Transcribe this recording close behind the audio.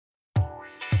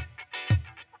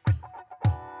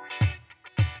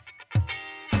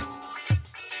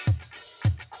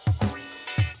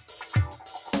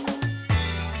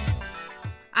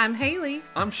I'm Haley.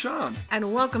 I'm Sean.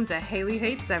 And welcome to Haley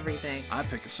Hates Everything. I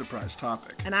pick a surprise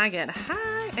topic. And I get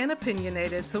high and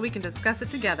opinionated so we can discuss it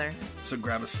together. So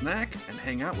grab a snack and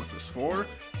hang out with us for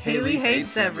Haley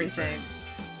Hates Everything.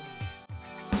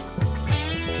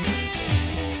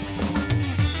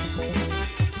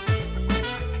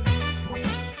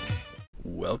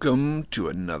 Welcome to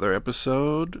another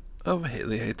episode of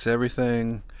Haley Hates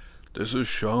Everything. This is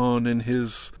Sean in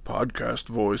his podcast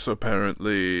voice,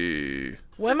 apparently.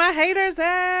 Where my haters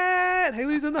at?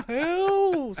 Haley's in the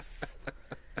house.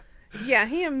 Yeah,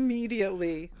 he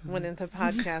immediately went into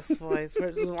podcast voice where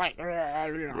it's like I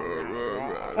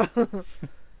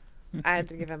had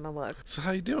to give him a look. So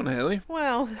how you doing, Haley?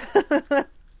 Well,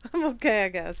 I'm okay, I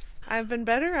guess. I've been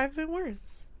better, I've been worse.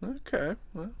 Okay.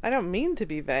 Well. I don't mean to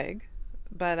be vague,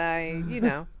 but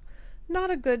not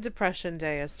a good depression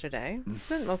day yesterday.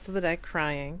 Spent most of the day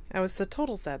crying. I was a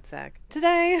total sad sack.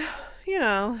 Today,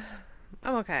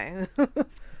 I'm okay.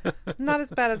 Not as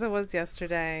bad as I was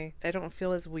yesterday. I don't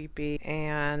feel as weepy,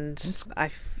 and I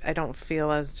don't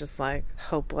feel as just like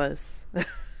hopeless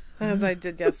as I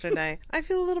did yesterday. I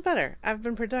feel a little better. I've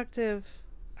been productive.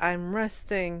 I'm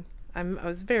resting. I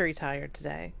was very tired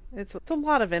today. It's a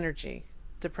lot of energy.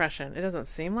 Depression. It doesn't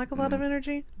seem like a lot of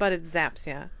energy, but it zaps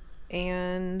you.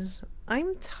 And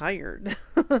I'm tired.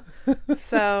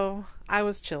 So I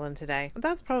was chilling today.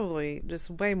 That's probably just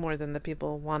way more than the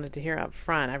people wanted to hear up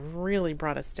front. I've really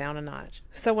brought us down a notch.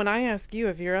 So when I ask you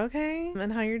if you're okay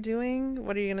and how you're doing,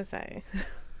 what are you going to say?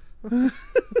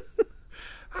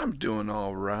 I'm doing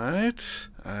all right.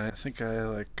 I think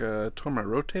I tore my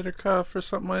rotator cuff or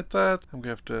something like that. I'm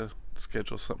going to have to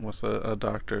schedule something with a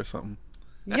doctor or something.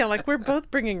 Yeah, like we're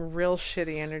both bringing real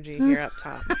shitty energy here up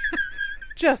top.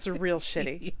 Just real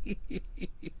shitty.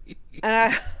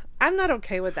 And I'm not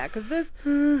okay with that because this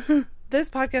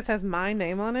podcast has my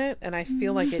name on it, and I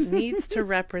feel like it needs to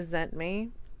represent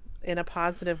me in a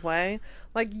positive way.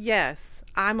 Like, yes,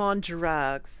 I'm on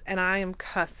drugs and I am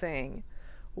cussing.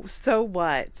 So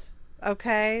what?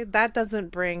 Okay? That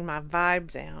doesn't bring my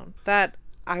vibe down. That,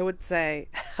 I would say,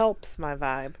 helps my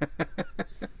vibe.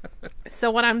 So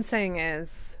what I'm saying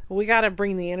is, we got to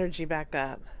bring the energy back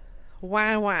up.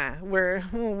 Why?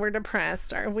 We're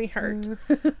depressed. Are we hurt?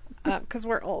 Because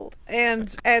we're old. And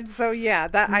so, yeah,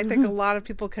 that I think a lot of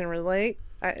people can relate.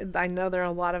 I know there are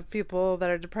a lot of people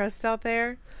that are depressed out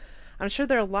there. I'm sure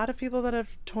there are a lot of people that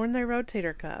have torn their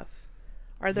rotator cuff.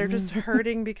 Or they're just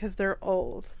hurting because they're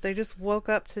old. They just woke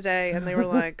up today and they were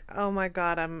like, oh my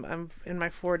God, I'm in my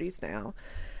 40s now.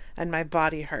 And my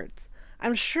body hurts.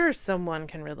 I'm sure someone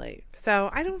can relate.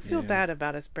 So I don't feel bad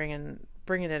about us bringing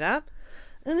it up.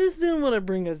 And this didn't want to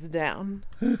bring us down.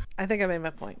 I think I made my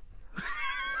point.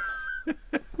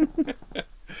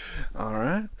 All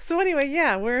right. So anyway,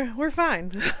 yeah, we're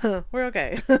fine. We're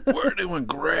okay. We're doing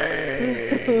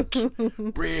great.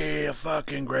 Real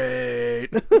fucking great.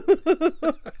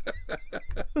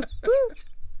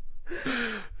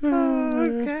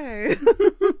 Okay.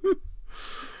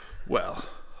 Well,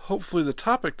 hopefully the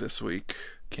topic this week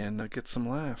can get some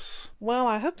laughs. Well,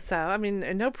 I hope so. I mean,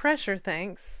 no pressure,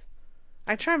 thanks.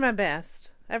 I try my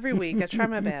best. Every week, I try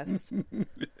my best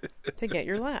to get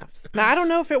your laughs. Now, I don't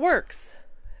know if it works,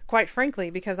 quite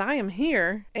frankly, because I am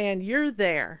here and you're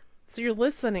there. So you're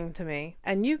listening to me,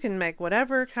 and you can make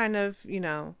whatever kind of,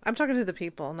 I'm talking to the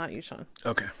people, not you, Sean.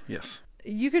 Okay, yes.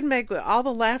 You can make all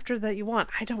the laughter that you want.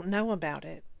 I don't know about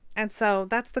it. And so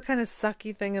that's the kind of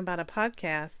sucky thing about a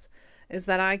podcast, is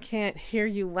that I can't hear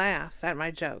you laugh at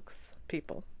my jokes,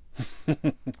 people.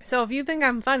 So if you think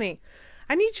I'm funny,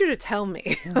 I need you to tell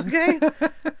me, okay?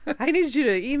 I need you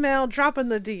to email, drop in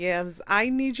the DMs. I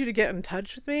need you to get in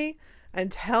touch with me and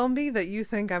tell me that you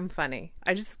think I'm funny.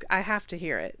 I have to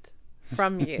hear it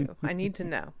from you. I need to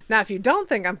know. Now, if you don't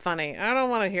think I'm funny, I don't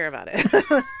want to hear about it.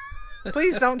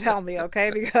 Please don't tell me,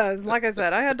 okay? Because, like I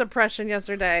said, I had depression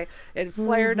yesterday. It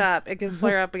flared up. It can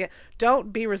flare up again.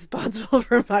 Don't be responsible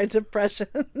for my depression.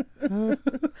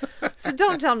 So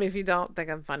don't tell me if you don't think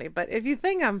I'm funny. But if you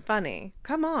think I'm funny,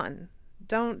 come on.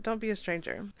 Don't be a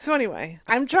stranger. So anyway,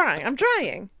 I'm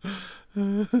trying.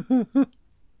 Not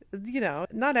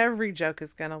every joke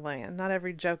is going to land. Not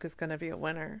every joke is going to be a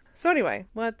winner. So anyway,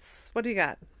 what do you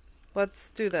got? Let's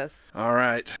do this. All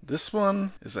right. This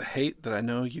one is a hate that I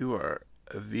know you are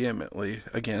vehemently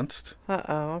against.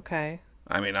 Uh-oh, okay.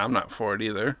 I mean, I'm not for it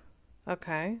either.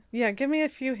 Okay. Yeah, give me a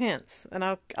few hints, and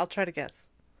I'll try to guess.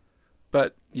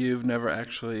 But you've never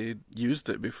actually used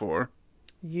it before.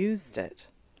 Used it.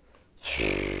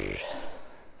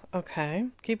 Okay,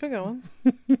 keep it going.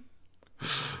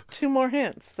 2 more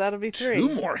hints. That'll be 3.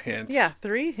 2 more hints? Yeah,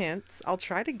 3 hints. I'll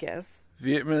try to guess.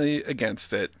 Vehemently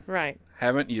against it. Right.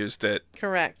 Haven't used it.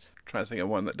 Correct. Trying to think of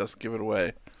one that doesn't give it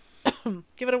away.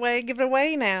 Give it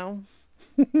away now.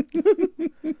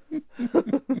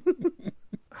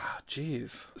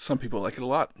 Jeez. Some people like it a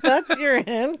lot. That's your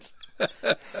hint.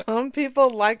 Some people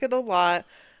like it a lot.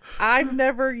 I've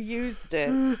never used it.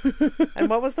 And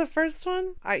what was the first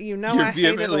one? You're I hate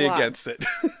it a vehemently lot. against it.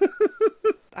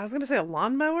 I was going to say a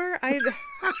lawnmower.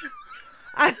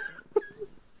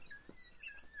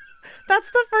 That's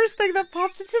the first thing that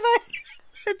popped into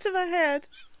my head.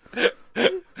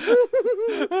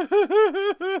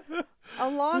 A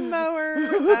lawnmower,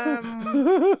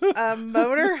 a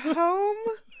motorhome.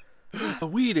 A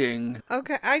weeding.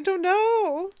 Okay, I don't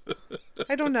know.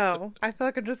 I feel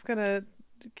like I'm just gonna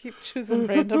keep choosing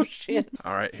random shit.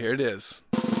 All right, here it is.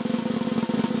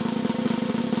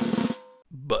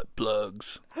 Butt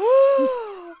plugs.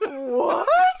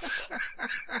 What?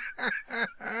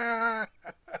 Oh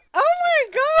my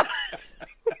god!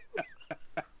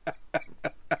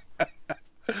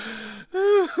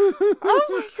 Oh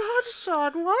my god,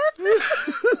 Sean, what?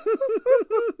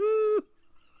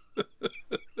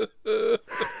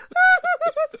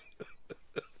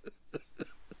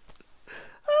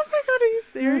 Oh my god, are you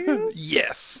serious?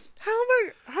 Yes. How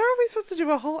are we supposed to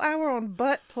do a whole hour on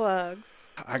butt plugs?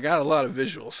 I got a lot of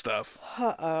visual stuff.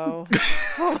 Uh-oh.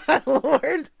 Oh my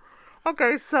lord.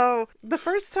 Okay, so the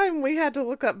first time we had to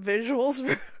look up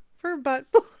visuals for butt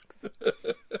plugs.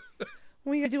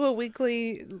 We do a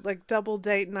weekly, double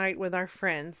date night with our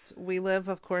friends. We live,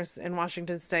 of course, in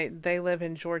Washington State. They live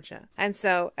in Georgia. And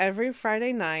so every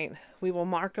Friday night, we will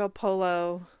Marco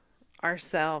Polo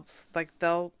ourselves.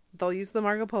 They'll use the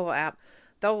Marco Polo app.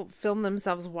 They'll film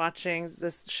themselves watching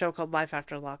this show called Life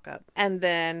After Lockup. And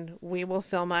then we will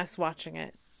film us watching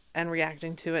it and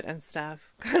reacting to it and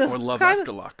stuff. Or Love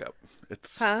After Lockup.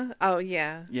 It's... Huh? Oh,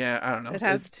 yeah. Yeah, I don't know. It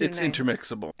has two It's names.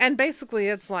 intermixable. And basically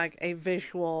it's like a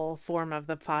visual form of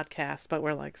the podcast, but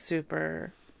we're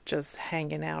super just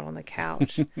hanging out on the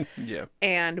couch. Yeah.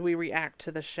 And we react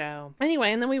to the show.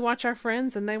 Anyway, and then we watch our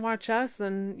friends and they watch us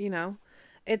and,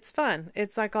 it's fun.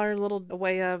 It's like our little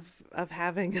way of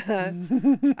having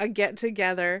a get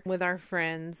together with our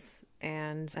friends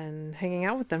and hanging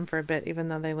out with them for a bit, even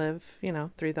though they live,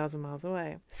 3,000 miles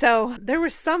away. So there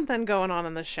was something going on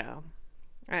in the show.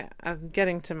 I'm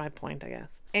getting to my point, I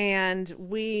guess. And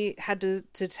we had to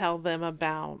tell them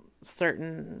about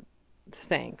certain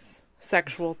things,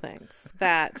 sexual things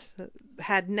that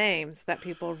had names that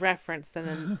people referenced, and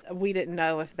then we didn't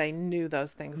know if they knew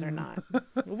those things or not.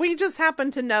 We just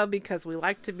happened to know because we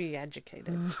like to be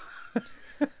educated.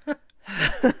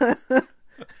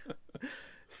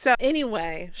 So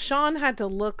anyway, Sean had to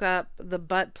look up the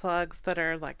butt plugs that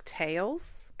are like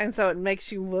tails. And so it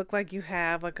makes you look like you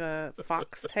have a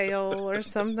foxtail or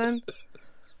something.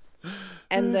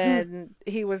 And then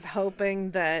he was hoping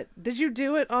that... Did you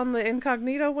do it on the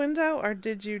incognito window or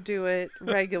did you do it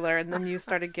regular and then you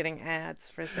started getting ads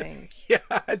for things? Yeah,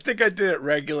 I think I did it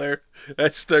regular.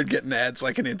 I started getting ads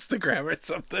like an Instagram or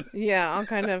something. Yeah, all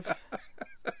kind of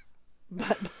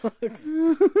butt plugs.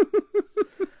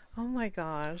 Oh my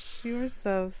gosh, you were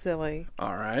so silly.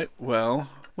 All right, well,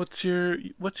 what's your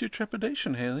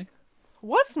trepidation, Haley?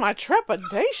 What's my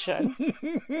trepidation?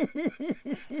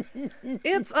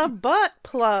 It's a butt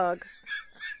plug.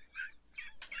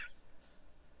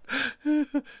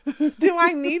 Do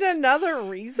I need another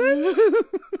reason?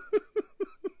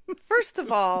 First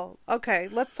of all, okay,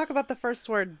 let's talk about the first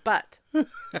word, butt.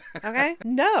 Okay?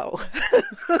 No.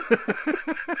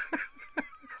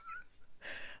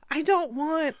 I don't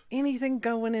want anything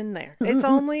going in there. It's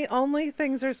only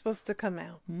things are supposed to come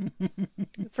out.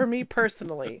 For me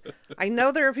personally. I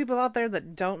know there are people out there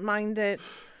that don't mind it.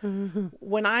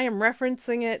 When I am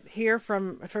referencing it here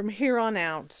from here on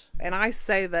out, and I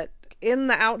say that in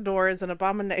the outdoor is an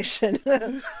abomination,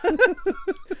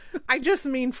 I just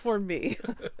mean for me.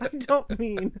 I don't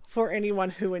mean for anyone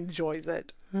who enjoys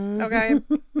it. Okay?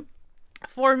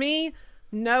 For me,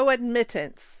 no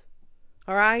admittance.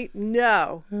 All right?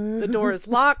 No. The door is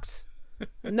locked.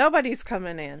 Nobody's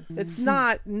coming in. It's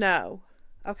not no.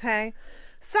 Okay?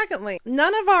 Secondly,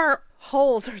 none of our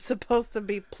holes are supposed to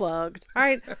be plugged. All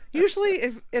right?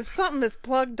 Usually if something is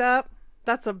plugged up,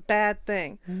 that's a bad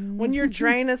thing. When your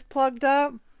drain is plugged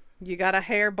up, you got a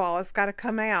hairball. It's got to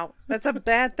come out. That's a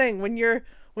bad thing. When your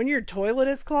toilet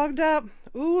is clogged up,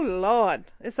 ooh, Lord,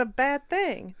 it's a bad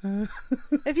thing.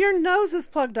 If your nose is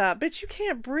plugged up, bitch, you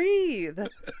can't breathe.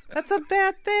 That's a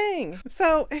bad thing.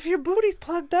 So if your booty's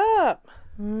plugged up,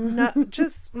 no,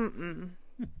 just,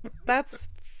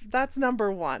 That's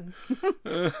number one.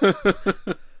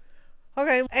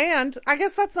 Okay, and I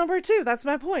guess that's number 2. That's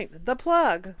my point. The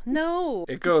plug. No.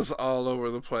 It goes all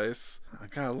over the place. I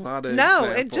got a lot of No,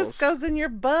 examples. it just goes in your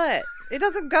butt. It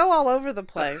doesn't go all over the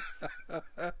place.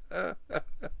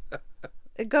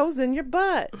 It goes in your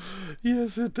butt.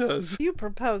 Yes, it does. You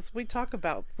propose, we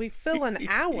fill an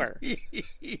hour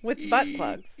with butt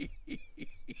plugs.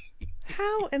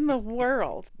 How in the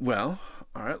world? Well,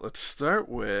 all right, let's start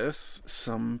with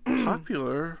some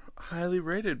popular, highly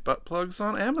rated butt plugs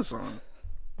on Amazon.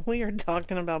 We are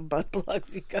talking about butt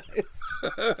plugs, you guys.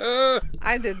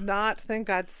 I did not think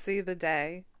I'd see the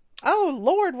day. Oh,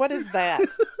 Lord, what is that?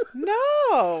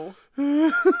 No!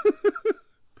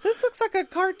 This looks like a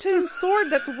cartoon sword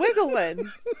that's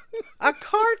wiggling. A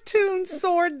cartoon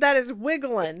sword that is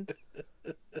wiggling.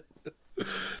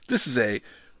 This is a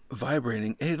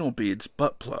vibrating anal beads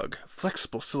butt plug,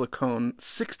 flexible silicone,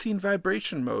 16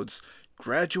 vibration modes,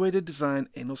 graduated design,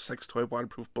 anal sex toy,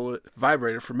 waterproof bullet,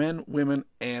 vibrator for men, women,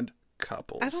 and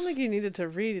couples. I don't think you needed to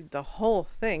read the whole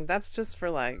thing. That's just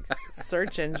for, like,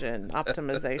 search engine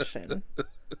optimization.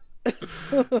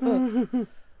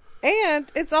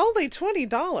 And it's only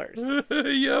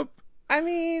 $20. Yep. I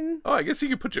mean... Oh, I guess you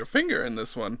could put your finger in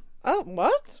this one. Oh,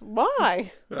 what?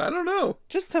 Why? I don't know.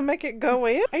 Just to make it go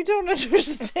in? I don't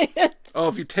understand. Oh,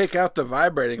 if you take out the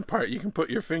vibrating part, you can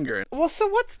put your finger in. Well, so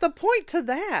what's the point to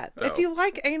that? Oh. If you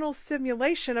like anal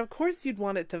stimulation, of course you'd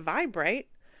want it to vibrate.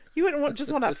 You wouldn't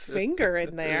just want a finger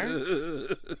in there.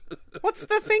 What's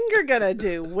the finger gonna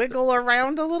do? Wiggle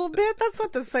around a little bit? That's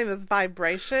not the same as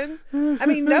vibration. I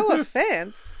mean, no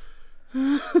offense.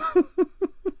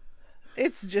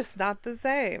 It's just not the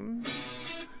same.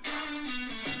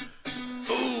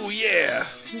 Oh, yeah.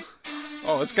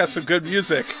 Oh, it's got some good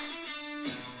music.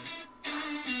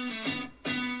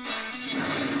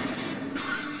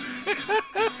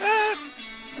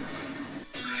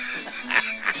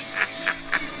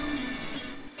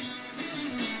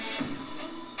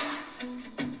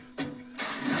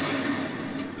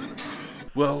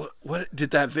 Well, what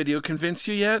did that video convince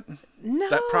you yet? No.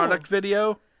 That product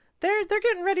video? They're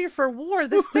getting ready for war.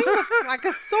 This thing looks like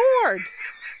a sword.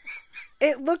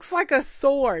 It looks like a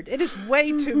sword. It is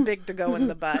way too big to go in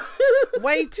the butt.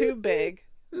 Way too big.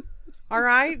 All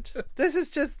right? This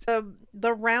is just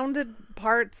the rounded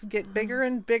parts get bigger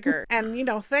and bigger. And, you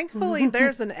know, thankfully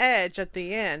there's an edge at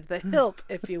the end, the hilt,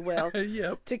 if you will,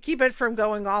 Yep. to keep it from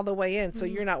going all the way in. So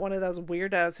you're not one of those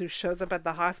weirdos who shows up at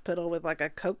the hospital with like a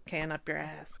Coke can up your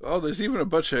ass. Oh, there's even a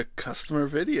bunch of customer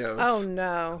videos. Oh,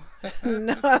 no.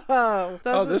 No.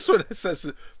 Oh, this one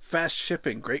says fast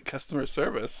shipping, great customer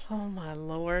service. Oh, my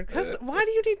Lord. Why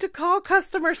do you need to call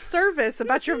customer service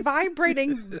about your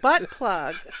vibrating butt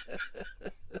plug?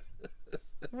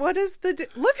 What is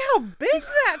look how big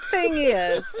that thing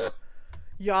is.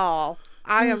 Y'all,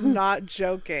 I am not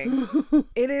joking.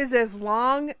 It is as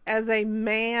long as a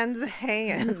man's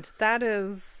hand. That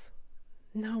is...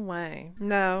 No way.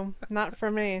 No, not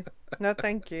for me. No,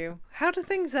 thank you. How do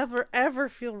things ever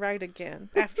feel right again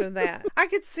after that? I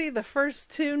could see the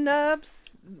first 2 nubs.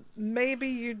 Maybe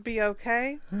you'd be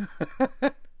okay.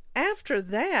 After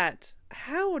that,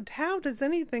 how does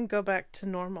anything go back to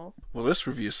normal? Well, this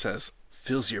review says,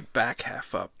 fills your back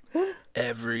half up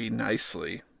every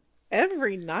nicely.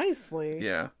 Every nicely?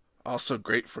 Yeah. Also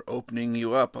great for opening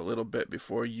you up a little bit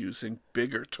before using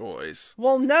bigger toys.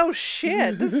 Well, no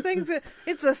shit. This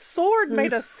it's a sword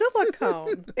made of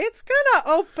silicone. It's gonna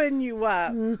open you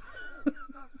up.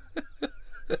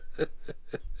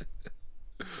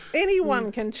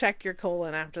 Anyone can check your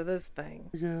colon after this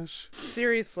thing. Gosh.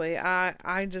 Seriously,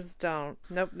 I just don't.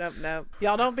 Nope.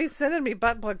 Y'all don't be sending me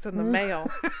butt plugs in the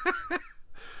mail.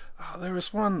 Oh, there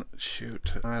was one.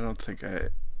 Shoot. I don't think I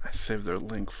saved their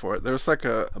link for it. There was like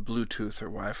a Bluetooth or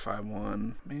Wi-Fi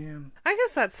one. Man. I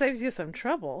guess that saves you some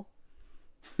trouble.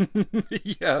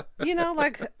 Yeah. You know,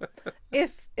 like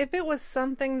if it was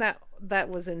something that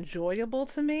was enjoyable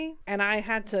to me and I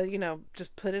had to, you know,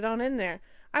 just put it on in there,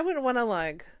 I wouldn't want to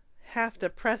like have to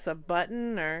press a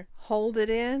button or hold it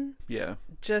in. Yeah.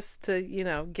 Just to, you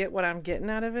know, get what I'm getting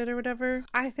out of it or whatever.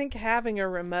 I think having a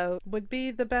remote would be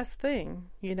the best thing,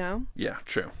 you know? Yeah,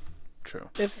 true.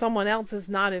 If someone else is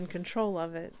not in control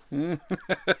of it.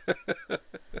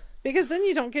 Because then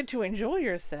you don't get to enjoy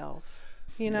yourself,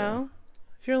 you know?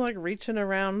 If you're like reaching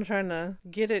around trying to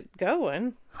get it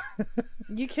going,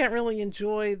 you can't really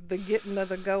enjoy the getting of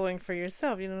the going for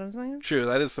yourself, you know what I'm saying? True,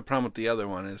 that is the problem with the other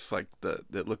one. Is like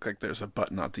it looked like there's a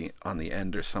button on the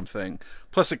end or something.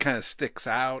 Plus it kind of sticks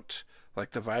out, like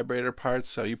the vibrator part,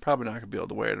 so you're probably not going to be able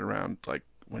to wear it around like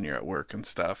when you're at work and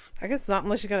stuff. I guess not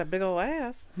unless you got a big old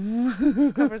ass.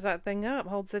 Covers that thing up,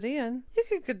 holds it in.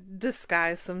 You could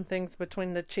disguise some things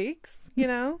between the cheeks, you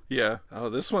know? Yeah. Oh,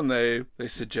 this one they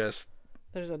suggest.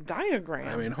 There's a diagram.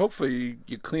 I mean, hopefully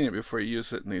you clean it before you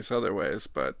use it in these other ways,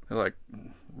 but they're like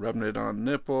rubbing it on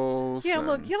nipples. Yeah,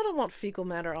 look, y'all don't want fecal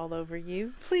matter all over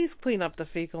you. Please clean up the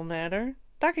fecal matter.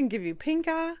 That can give you pink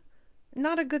eye.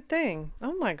 Not a good thing.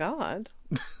 Oh my God.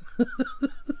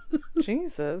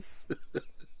 Jesus.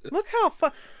 Look how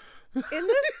fun. In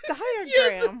this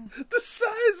diagram, the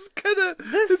size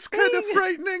is kind of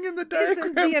frightening in the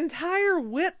diagram. Isn't the entire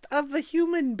width of a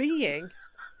human being.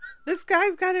 This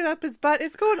guy's got it up his butt.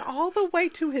 It's going all the way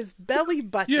to his belly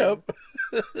button. Yep.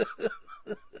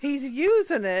 He's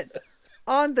using it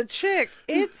on the chick.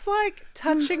 It's like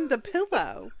touching the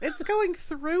pillow. It's going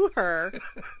through her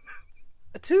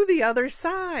to the other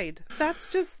side. That's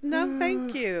just no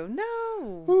thank you.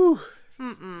 No. Whew.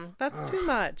 That's too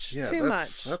much. Yeah, too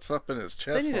much. That's up in his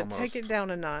chest They need almost. to take it down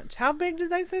a notch. How big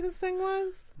did they say this thing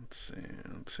was? Let's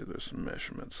see. There's some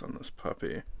measurements on this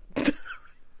puppy.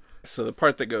 So the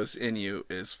part that goes in you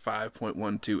is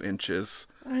 5.12 inches.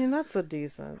 I mean, that's a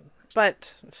decent.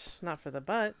 But not for the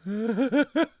butt. And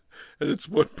it's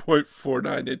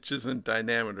 1.49 inches in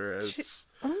diameter.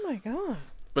 Oh my God.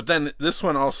 But then this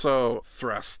one also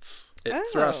thrusts. It Oh.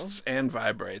 thrusts and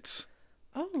vibrates.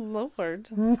 Oh Lord.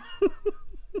 And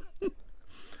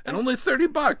only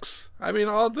 $30. I mean,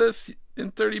 all this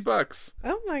in $30.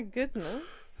 Oh my goodness.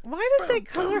 Why did they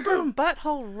color her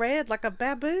butthole red like a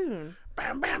baboon?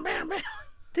 Bam, bam, bam, bam.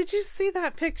 Did you see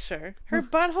that picture? Her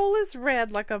butthole is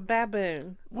red like a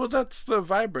baboon. Well, that's the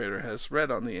vibrator has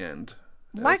red on the end.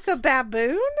 Like a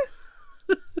baboon?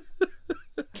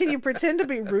 Can you pretend to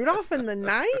be Rudolph in the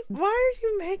night? Why are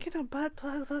you making a butt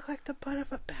plug look like the butt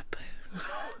of a baboon?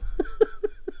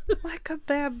 Like a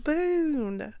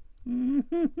baboon.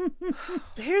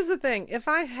 Here's the thing. If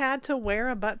I had to wear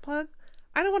a butt plug,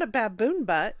 I don't want a baboon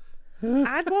butt.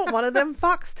 I'd want one of them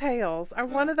foxtails or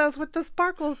one of those with the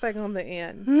sparkle thing on the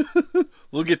end.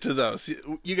 We'll get to those.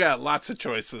 You got lots of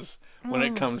choices when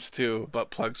it comes to butt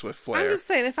plugs with flare. I'm just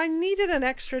saying, if I needed an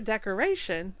extra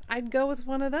decoration, I'd go with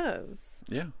one of those.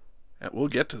 Yeah. We'll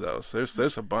get to those.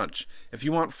 There's a bunch. If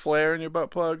you want flare in your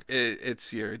butt plug,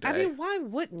 it's your day. I mean, why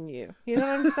wouldn't you? You know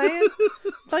what I'm saying?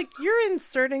 Like, you're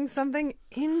inserting something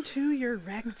into your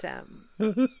rectum.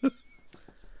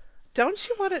 Don't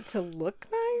you want it to look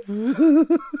nice?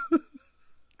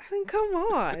 I mean, come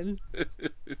on.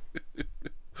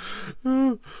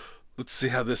 Let's see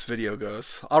how this video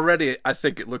goes. Already, I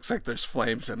think it looks like there's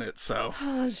flames in it, so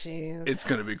Oh, jeez. it's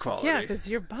going to be quality. Yeah, because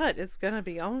your butt is going to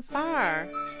be on fire.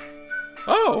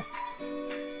 Oh!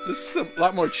 This is a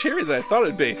lot more cheery than I thought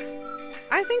it'd be.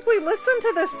 I think we listened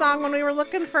to this song when we were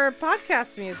looking for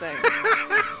podcast music.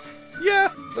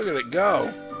 Yeah, look at it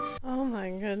go. Oh, my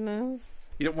goodness.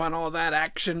 You don't want all that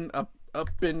action up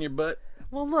in your butt?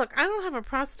 Well, look, I don't have a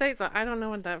prostate, so I don't know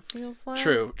what that feels like.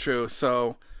 True.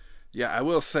 So, yeah, I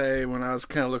will say when I was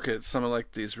kind of looking at some of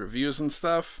like these reviews and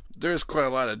stuff, there's quite a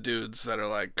lot of dudes that are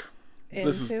like,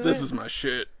 this is my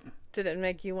shit. Did it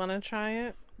make you want to try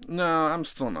it? No, I'm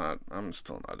still not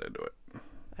into it.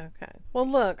 Okay. Well,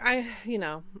 look, I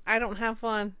don't have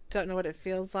one. Don't know what it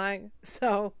feels like.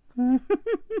 So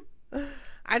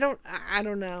I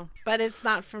don't know. But it's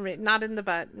not for me. Not in the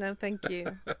butt. No, thank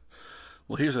you.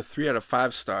 Well, here's a 3 out of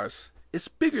 5 stars. It's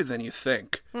bigger than you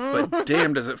think, but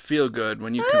damn does it feel good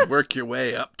when you can work your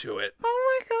way up to it.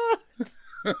 Oh my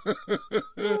God.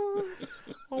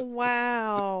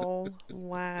 Oh,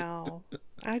 wow.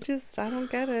 I don't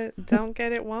get it. Don't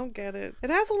get it, won't get it. It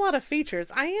has a lot of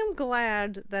features. I am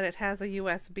glad that it has a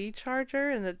USB charger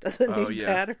and it doesn't need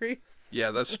batteries.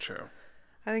 Yeah, that's true.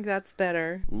 I think that's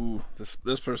better. Ooh,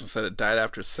 this person said it died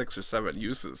after 6 or 7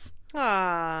 uses.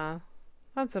 Ah,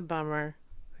 that's a bummer.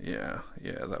 Yeah,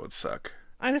 that would suck.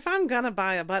 And if I'm gonna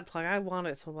buy a butt plug, I want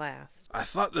it to last. I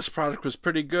thought this product was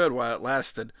pretty good while it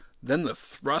lasted. Then the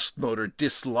thrust motor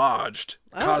dislodged,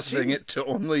 causing it to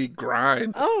only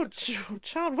grind. Oh,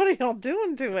 child, what are y'all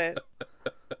doing to it?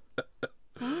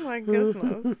 Oh my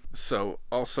goodness. So,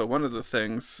 also, one of the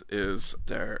things is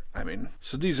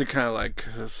so these are kind of like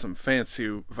some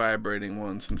fancy vibrating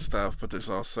ones and stuff, but there's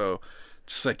also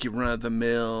just like your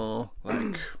run-of-the-mill,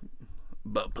 like,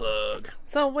 butt plug.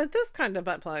 So, with this kind of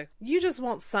butt plug, you just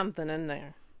want something in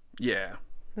there. Yeah.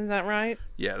 Is that right?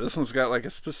 Yeah, this one's got like a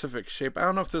specific shape. I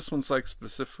don't know if this one's like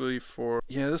specifically for...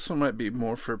 Yeah, this one might be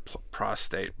more for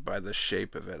prostate by the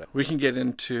shape of it. We can get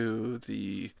into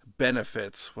the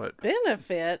benefits. What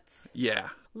benefits? Yeah.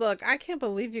 Look, I can't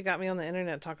believe you got me on the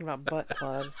internet talking about butt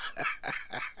plugs.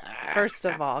 First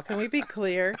of all, can we be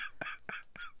clear?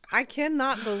 I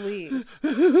cannot believe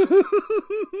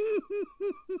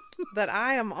that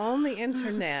I am on the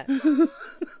internet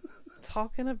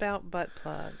talking about butt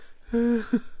plugs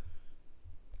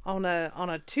on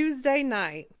a Tuesday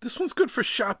night. This one's good for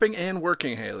shopping and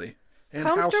working, Haley. And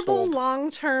Comfortable household.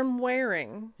 long-term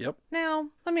wearing. Yep. Now,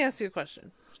 let me ask you a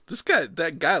question.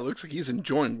 That guy looks like he's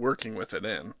enjoying working with it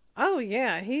in. Oh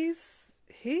yeah, he's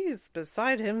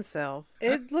beside himself.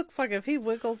 It looks like if he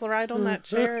wiggles right on that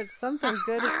chair, something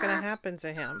good is going to happen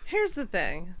to him. Here's the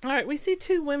thing. All right, we see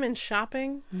two women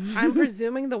shopping. I'm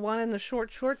presuming the one in the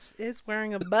short shorts is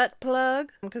wearing a butt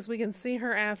plug because we can see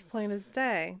her ass plain as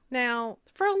day. Now,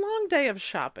 for a long day of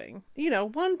shopping,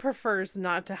 one prefers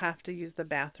not to have to use the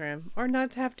bathroom or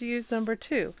not to have to use number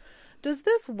 2. Does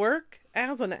this work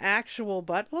as an actual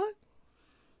butt plug?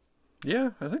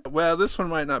 Yeah, I think. Well, this one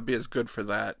might not be as good for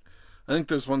that. I think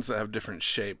there's ones that have different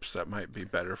shapes that might be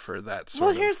better for that sort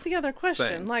of Well, here's the other question.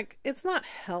 thing. Like, it's not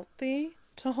healthy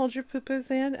to hold your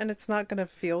poo-poos in, and it's not going to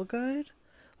feel good.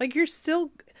 Like, you're still,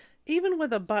 even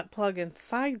with a butt plug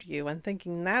inside you and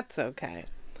thinking that's okay,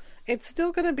 it's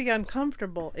still going to be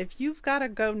uncomfortable. If you've got to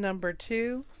go number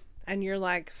 2 and you're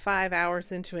like 5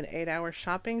 hours into an 8-hour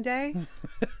shopping day,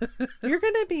 you're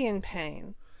going to be in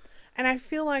pain. And I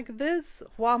feel like this,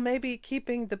 while maybe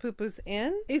keeping the poo-poos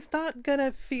in, is not going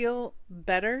to feel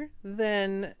better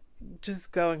than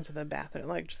just going to the bathroom.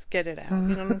 Like, just get it out.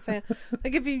 You know what I'm saying?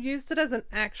 Like, if you used it as an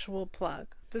actual plug.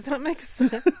 Does that make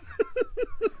sense?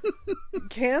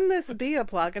 Can this be a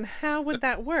plug? And how would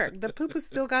that work? The poop-poo's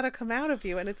still got to come out of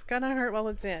you, and it's going to hurt while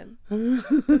it's in.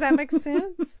 Does that make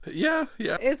sense? Yeah.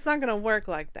 It's not going to work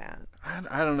like that.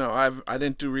 I don't know. I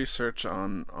didn't do research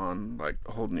on like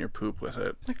holding your poop with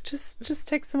it. Like, just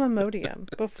take some Imodium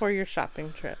before your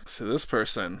shopping trip. So this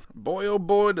person, boy oh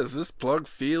boy, does this plug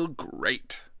feel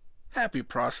great. Happy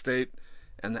prostate,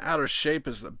 and the outer shape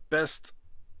is the best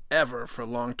ever for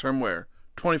long-term wear.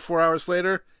 24 hours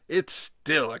later, it's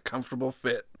still a comfortable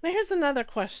fit. Now here's another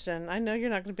question. I know you're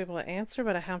not going to be able to answer,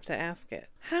 but I have to ask it.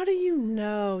 How do you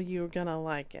know you're going to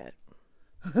like it?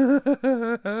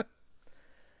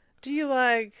 Do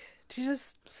you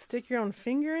just stick your own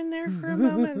finger in there for a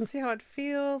moment and see how it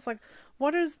feels? Like,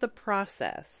 what is the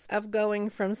process of going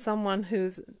from someone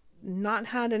who's not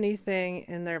had anything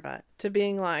in their butt to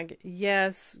being like,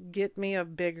 yes, get me a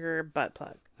bigger butt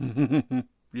plug?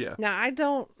 Yeah.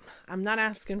 Now, I'm not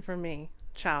asking for me,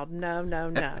 child. No.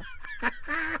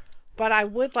 But I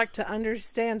would like to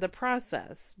understand the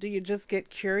process. Do you just get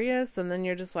curious and then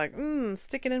you're just like,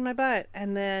 stick it in my butt.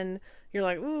 And then you're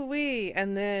like, ooh wee.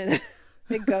 And then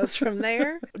it goes from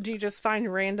there. Do you just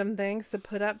find random things to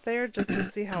put up there just to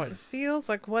see how it feels?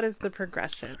 Like, what is the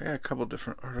progression? I got a couple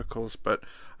different articles, but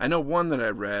I know one that I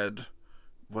read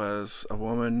was a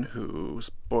woman whose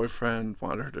boyfriend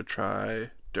wanted her to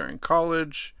try during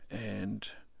college, and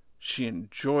she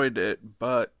enjoyed it,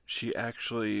 but she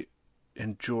actually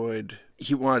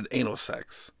he wanted anal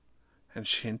sex, and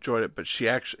she enjoyed it, but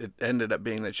it ended up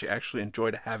being that she actually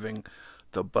enjoyed having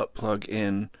the butt plug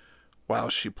in while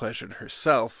she pleasured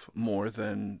herself more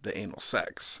than the anal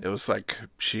sex. It was like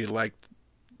she liked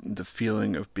the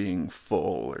feeling of being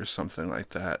full or something like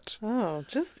that. Oh,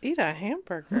 just eat a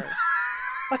hamburger.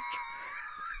 Like,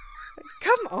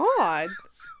 come on.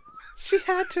 She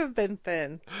had to have been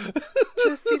thin.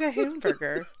 Just eat a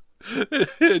hamburger.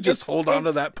 Just hold on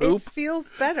to that poop. It feels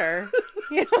better.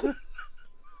 Yeah.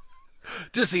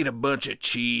 Just eat a bunch of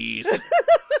cheese.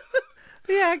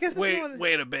 Yeah, I guess.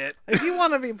 Wait a bit. If you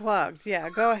want to be plugged, yeah,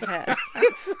 go ahead.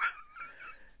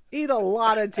 Eat a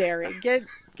lot of dairy.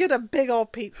 Get a big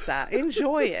old pizza.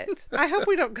 Enjoy it. I hope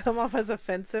we don't come off as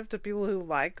offensive to people who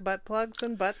like butt plugs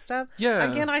and butt stuff. Yeah.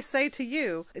 Again, I say to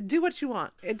you, do what you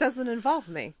want. It doesn't involve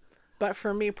me. But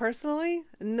for me personally,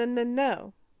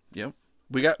 no. Yep.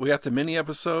 We got the mini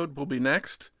episode will be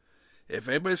next. If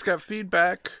anybody's got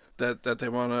feedback that they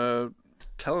want to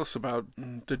tell us about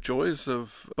the joys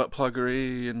of butt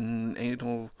pluggery and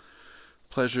anal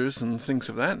pleasures and things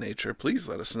of that nature, please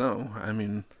let us know. I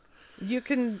mean, you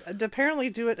can apparently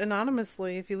do it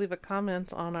anonymously if you leave a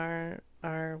comment on our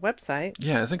website.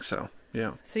 Yeah, I think so.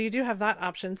 Yeah. So you do have that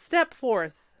option. Step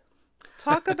forth.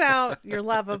 Talk about your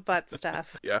love of butt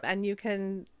stuff. Yeah. And you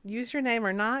can use your name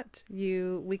or not.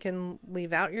 We can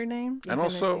leave out your name. And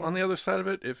also, on the other side of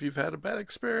it, if you've had a bad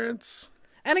experience.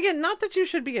 And again, not that you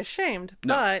should be ashamed,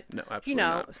 but, no, absolutely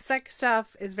not. sex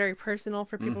stuff is very personal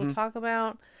for people to talk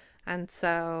about. And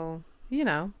so,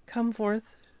 come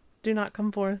forth. Do not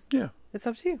come forth. Yeah. It's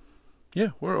up to you. Yeah,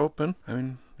 we're open. I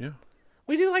mean, yeah.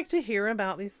 We do like to hear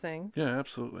about these things. Yeah,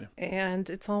 absolutely. And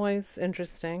it's always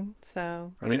interesting,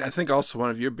 so. I mean, I think also one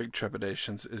of your big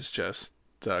trepidations is just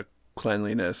the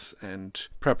cleanliness and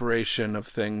preparation of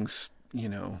things, you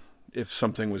know, if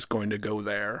something was going to go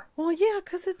there. Well, yeah,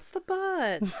 'cause it's the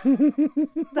butt.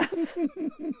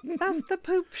 That's the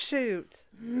poop chute.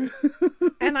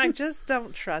 And I just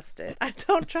don't trust it. I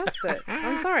don't trust it.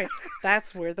 I'm sorry.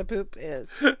 That's where the poop is.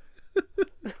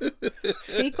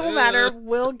 Fecal matter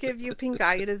will give you pink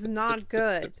eye. It is not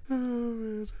good.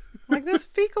 Like there's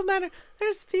fecal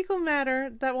matter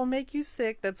that will make you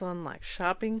sick, that's on like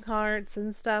shopping carts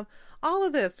and stuff. All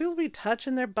of this, people be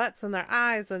touching their butts and their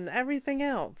eyes and everything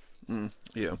else.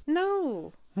 Yeah.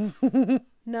 No.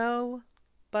 No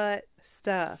butt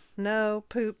stuff. No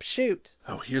poop shoot.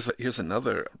 Oh, here's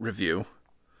another review.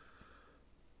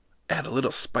 Add a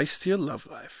little spice to your love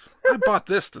life. I bought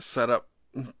this to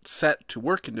set to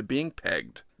work into being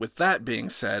pegged. With that being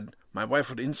said, my wife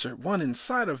would insert one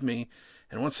inside of me,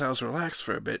 and once I was relaxed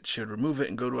for a bit, she would remove it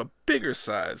and go to a bigger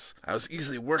size. I was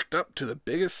easily worked up to the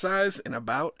biggest size in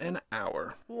about an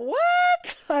hour.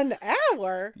 What? An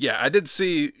hour? Yeah, I did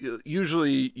see,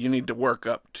 usually you need to work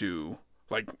up to,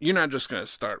 like, you're not just going to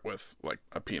start with, like,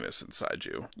 a penis inside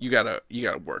you. You gotta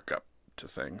work up to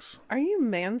things. Are you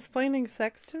mansplaining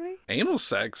sex to me? Anal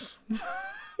sex?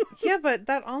 Yeah, but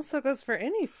that also goes for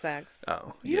any sex.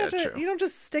 Oh, true. You don't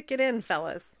just stick it in,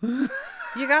 fellas.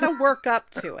 You gotta work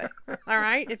up to it. All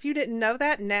right? If you didn't know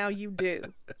that, now you do.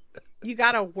 You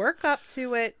gotta work up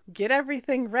to it, get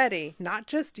everything ready, not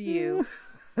just you,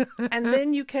 and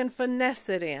then you can finesse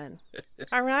it in.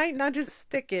 All right? Not just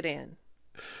stick it in.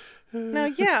 Now,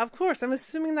 yeah, of course, I'm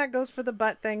assuming that goes for the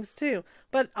butt things too.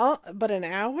 But an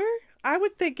hour? I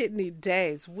would think it'd need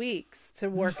days, weeks to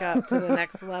work up to the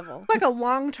next level. It's like a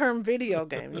long-term video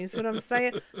game. You see what I'm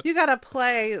saying? You got to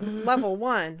play level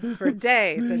 1 for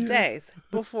days and days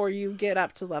before you get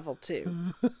up to level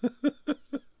 2.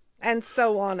 And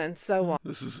so on and so on.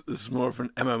 This is more of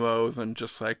an MMO than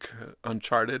just like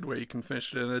Uncharted, where you can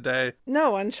finish it in a day.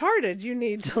 No, Uncharted, you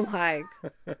need to play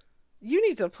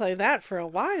that for a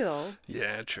while.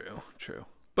 Yeah, true.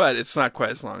 But it's not quite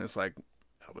as long as like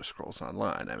Elder Scrolls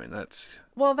Online. I mean,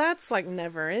 that's like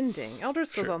never ending. Elder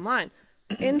Scrolls Online,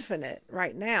 infinite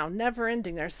right now, never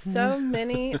ending. There's so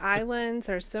many islands.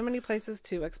 There's so many places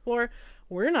to explore.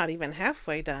 We're not even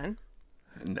halfway done.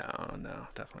 No,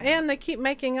 definitely. And they keep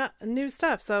making up new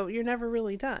stuff, so you're never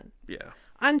really done. Yeah.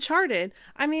 Uncharted,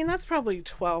 I mean, that's probably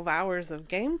 12 hours of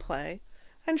gameplay.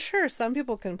 And sure, some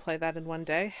people can play that in one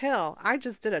day. Hell, I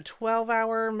just did a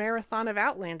 12-hour marathon of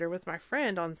Outlander with my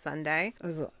friend on Sunday. It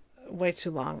was way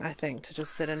too long, I think, to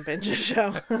just sit and binge a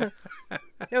show.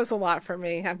 It was a lot for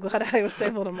me. I'm glad I was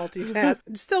able to multitask.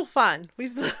 It's still fun. We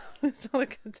still had a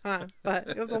good time, but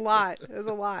it was a lot.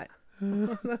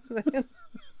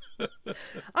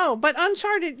 Oh, but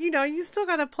Uncharted, you still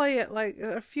got to play it like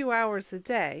a few hours a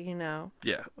day,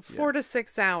 Yeah. 4 to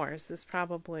 6 hours is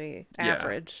probably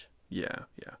average. Yeah.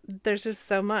 There's just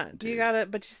so much.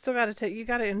 Dude. But you still got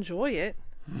to enjoy it.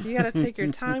 You got to take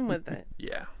your time with it.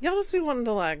 Yeah. Y'all just be wanting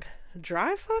to like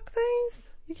dry fuck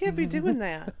things? You can't be doing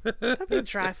that. Don't be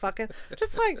dry fucking.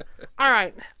 Just like, all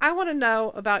right, I want to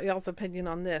know about y'all's opinion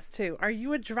on this too. Are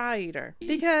you a dry eater?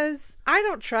 Because I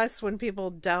don't trust when people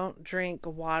don't drink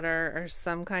water or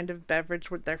some kind of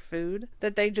beverage with their food,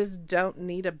 that they just don't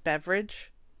need a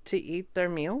beverage to eat their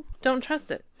meal. Don't trust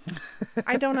it.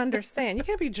 I don't understand. You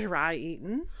can't be dry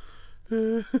eating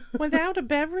without a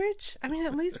beverage. I mean,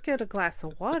 at least get a glass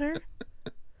of water.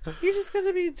 You're just going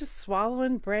to be just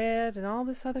swallowing bread and all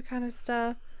this other kind of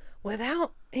stuff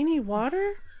without any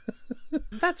water?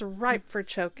 That's ripe for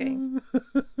choking.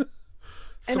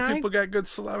 Some people got good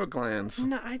saliva glands.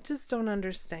 No, I just don't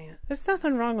understand. There's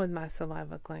nothing wrong with my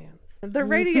saliva glands. The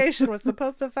radiation was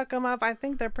supposed to fuck them up. I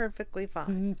think they're perfectly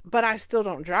fine. But I still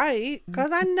don't dry eat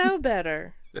because I know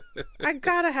better. I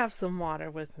gotta have some water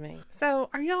with me. So,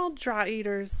 are y'all dry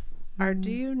eaters? Or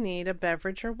do you need a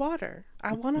beverage or water?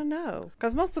 I want to know.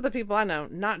 Because most of the people I know,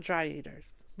 not dry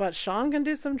eaters. But Sean can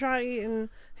do some dry eating.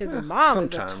 His mom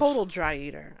sometimes. is a total dry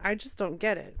eater. I just don't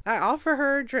get it. I offer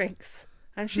her drinks.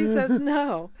 And she says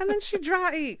no. And then she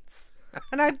dry eats.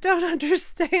 And I don't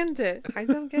understand it. I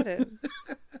don't get it.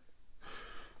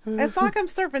 It's like I'm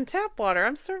serving tap water.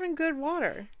 I'm serving good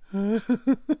water.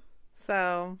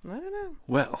 So, I don't know.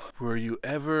 Well, were you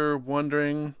ever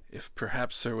wondering if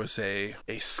perhaps there was a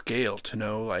scale to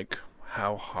know, like,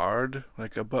 how hard,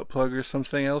 like, a butt plug or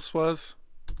something else was?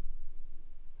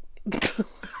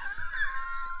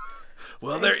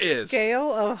 Well, there is.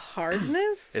 Scale of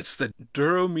hardness? It's the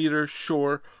Durometer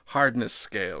Shore Hardness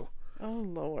Scale. Oh,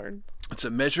 Lord. It's a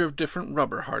measure of different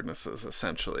rubber hardnesses,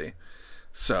 essentially.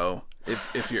 So,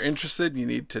 if you're interested, you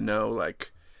need to know,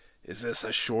 like, is this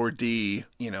a Shore D,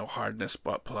 hardness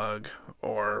butt plug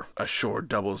or a Shore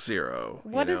 00?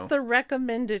 What is the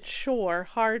recommended Shore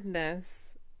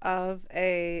hardness of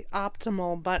a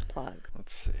optimal butt plug?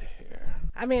 Let's see here.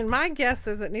 I mean, my guess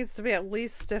is it needs to be at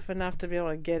least stiff enough to be able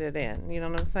to get it in. You know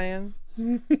what I'm saying?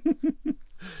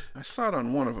 I saw it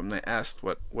on one of them. They asked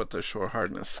what the Shore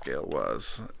hardness scale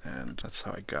was, and that's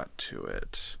how I got to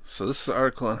it. So this is an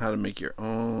article on how to make your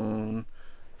own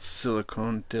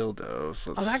silicone dildos.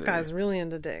 Let's that see. guy's really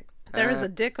into dicks. There is a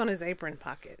dick on his apron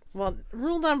pocket. Well,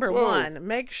 rule number 1,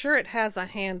 make sure it has a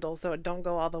handle so it don't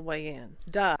go all the way in.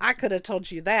 Duh. I could have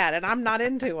told you that, and I'm not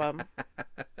into them.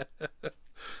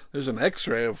 There's an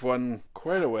x-ray of one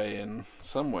quite a way in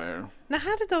somewhere. Now,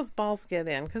 how did those balls get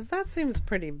in? Because that seems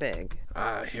pretty big.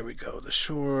 Here we go. The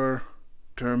Shore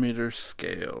Durmeter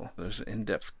scale. There's an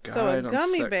in-depth guide So a on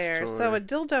gummy sex bear. toy. So a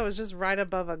dildo is just right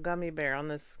above a gummy bear on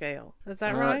this scale. Is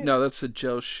that right? No, that's a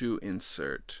gel shoe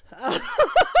insert. Okay.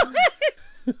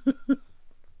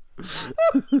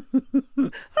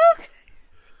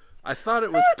 I thought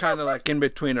it was kind of like in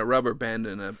between a rubber band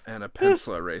and a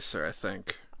pencil eraser, I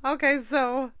think. Okay,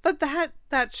 so, but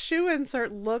that shoe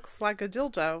insert looks like a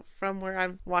dildo from where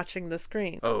I'm watching the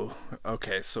screen. Oh,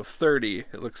 okay. So 30,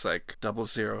 it looks like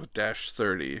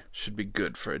 00-30 should be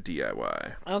good for a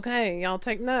DIY. Okay, y'all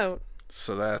take note.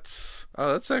 So that's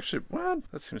actually, well,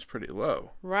 that seems pretty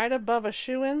low. Right above a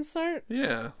shoe insert?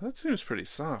 Yeah, that seems pretty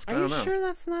soft. I Are don't you know. sure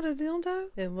that's not a dildo?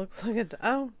 It looks like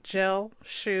gel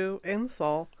shoe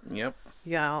insole. Yep.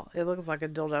 Yeah, it looks like a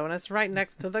dildo, and it's right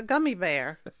next to the gummy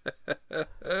bear.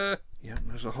 Yeah,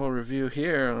 there's a whole review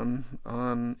here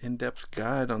on in-depth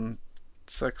guide on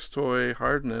sex toy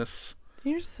hardness.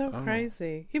 You're so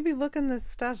crazy. You be looking this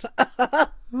stuff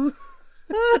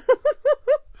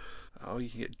Oh, you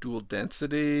can get dual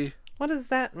density. What does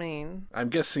that mean? I'm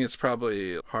guessing it's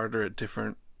probably harder at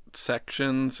different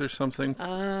sections or something.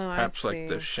 Oh, Perhaps I see. like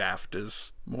the shaft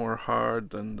is more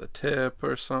hard than the tip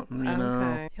or something, you know?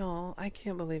 Okay. Y'all, I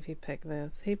can't believe he picked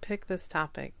this. He picked this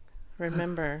topic.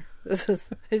 Remember, this is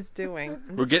his doing.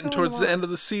 We're getting towards the end of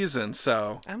the season,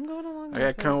 so I'm going along. I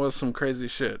got to come up with some crazy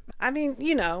shit. I mean,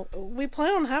 we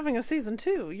plan on having a season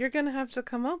 2. You're going to have to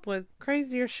come up with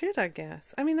crazier shit, I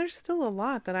guess. I mean, there's still a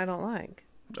lot that I don't like.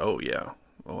 Oh, yeah.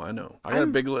 Oh, I know. I got a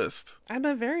big list. I'm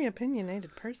a very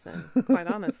opinionated person, quite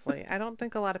honestly. I don't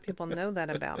think a lot of people know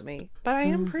that about me, but I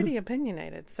am pretty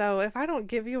opinionated. So if I don't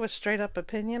give you a straight up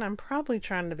opinion, I'm probably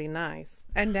trying to be nice.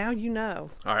 And now you know.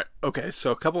 All right. Okay.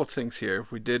 So a couple of things here.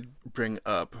 We did bring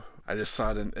up, I just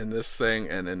saw it in this thing,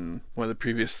 and in one of the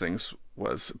previous things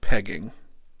was pegging.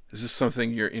 Is this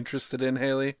something you're interested in,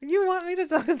 Haley? You want me to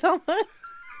talk about that?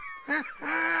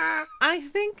 I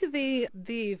think the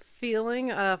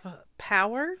feeling of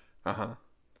power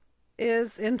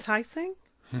is enticing.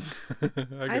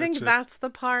 I think that's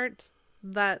the part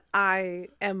that I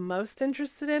am most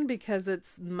interested in because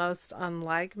it's most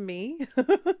unlike me.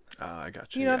 I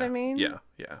got you. You know what I mean? Yeah,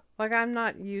 yeah. Like, I'm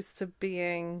not used to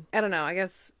being, I don't know, I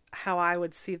guess how I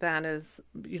would see that is,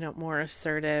 more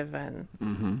assertive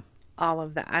and all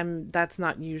of that. That's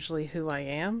not usually who I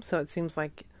am. So it seems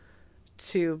like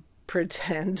to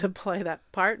pretend to play that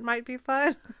part might be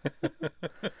fun.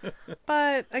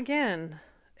 But again,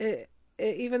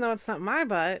 even though it's not my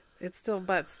butt, it's still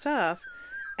butt stuff.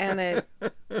 And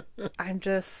I'm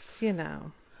just,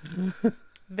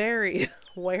 very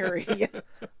wary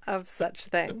of such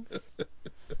things.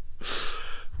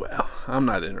 Well, I'm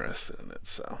not interested in it,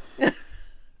 so.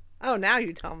 Oh, now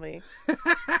you tell me.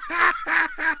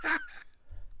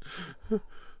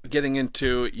 Getting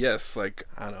into, yes, like,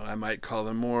 I don't know, I might call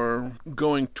them more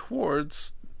going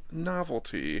towards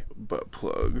novelty butt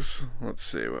plugs. Let's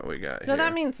see what we got No, here.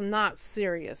 that means not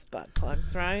serious butt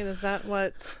plugs, right? Is that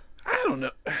what? I don't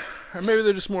know. Or maybe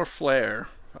they're just more flair.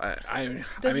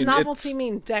 Does mean, novelty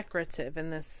mean decorative in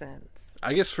this sense?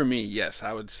 I guess for me, yes,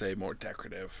 I would say more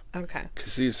decorative. Okay.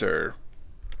 Because these are,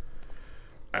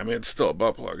 it's still a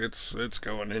butt plug. It's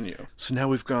going in you. So now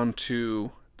we've gone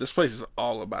to, this place is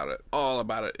all about it. All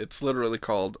about it. It's literally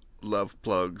called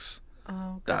loveplugs.co.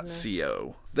 Oh,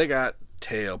 They got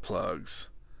tail plugs.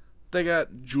 They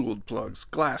got jeweled plugs,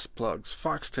 glass plugs,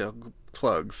 foxtail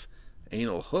plugs,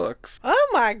 anal hooks, oh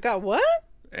my God, what?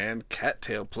 and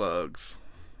cattail plugs.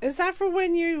 Is that for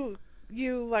when you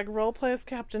like role play as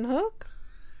Captain Hook?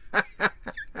 I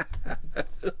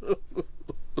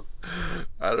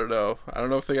don't know. I don't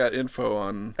know if they got info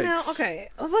on. Now, okay,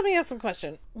 let me ask a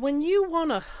question. When you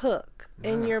want a hook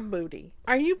in your booty,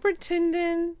 are you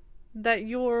pretending that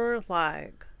you're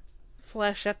like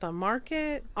flesh at the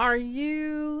market? Are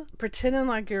you pretending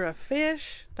like you're a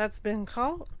fish that's been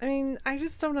caught? I mean, I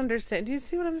just don't understand. Do you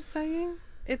see what I'm saying?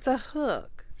 It's a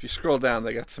hook. If you scroll down,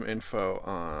 they got some info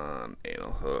on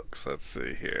anal hooks. Let's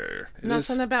see here.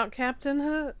 Nothing about Captain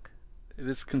Hook? It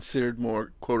is considered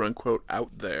more quote-unquote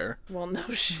out there. Well, no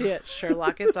shit,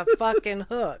 Sherlock. It's a fucking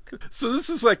hook. So this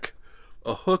is like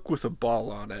a hook with a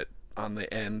ball on it on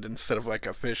the end instead of like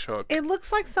a fish hook. It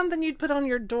looks like something you'd put on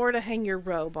your door to hang your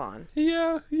robe on.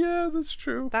 Yeah, that's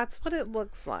true. That's what it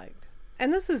looks like.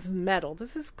 And this is metal.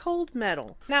 This is cold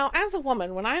metal. Now, as a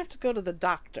woman, when I have to go to the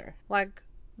doctor, like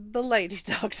the lady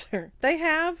doctor, they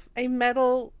have a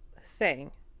metal thing.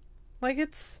 Like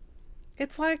it's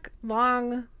like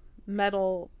long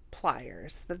metal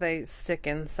pliers that they stick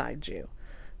inside you.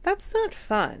 That's not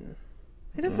fun.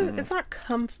 It isn't. It's not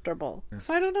comfortable.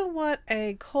 So I don't know what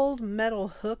a cold metal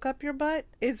hook up your butt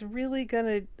is really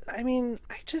gonna. I mean,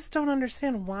 I just don't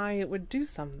understand why it would do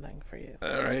something for you.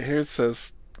 All right, here it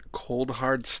says cold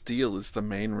hard steel is the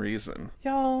main reason.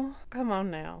 Y'all, come on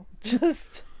now.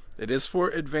 Just It is for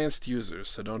advanced users,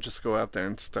 so don't just go out there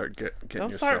and start getting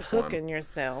don't yourself start hooking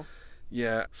yourself.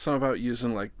 Yeah, some about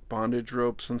using like bondage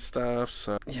ropes and stuff.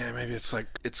 So yeah, maybe it's like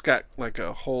it's got like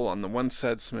a hole on the one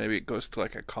side, so maybe it goes to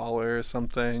like a collar or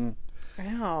something.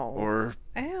 Ow. Or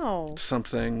Ow.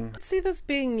 something. See this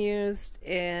being used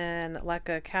in like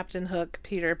a Captain Hook,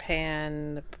 Peter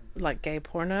Pan, like gay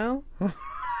porno?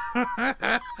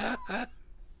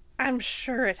 I'm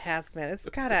sure it has been. It's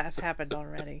gotta have happened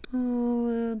already. Oh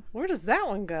man. Where does that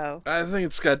one go? I think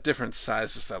it's got different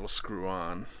sizes that'll screw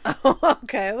on. Oh,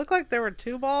 okay. It looked like there were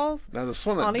two balls Now this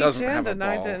one that on each doesn't end, have a and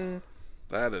I ball, didn't.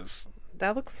 that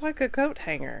That looks like a coat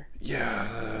hanger.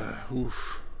 yeah,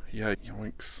 oof, yeah,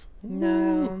 yoinks.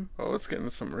 No. Oh, it's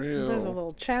getting some real. There's a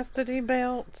little chastity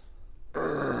belt,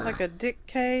 like a dick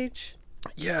cage.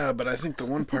 Yeah, but I think the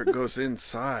one part goes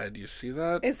inside. You see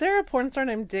that? Is there a porn star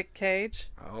named Dick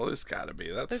Cage? Oh, there's gotta be.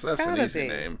 That's There's an gotta easy be.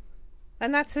 name.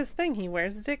 And that's his thing. He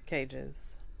wears dick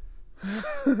cages.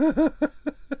 Don't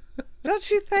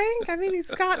you think? I mean, he's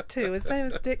got to. His name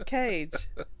is Dick Cage.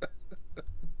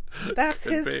 That's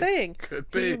Could his be. thing. Could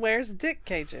He be. wears dick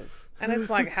cages. And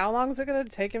it's like, how long is it going to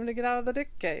take him to get out of the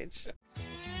dick cage?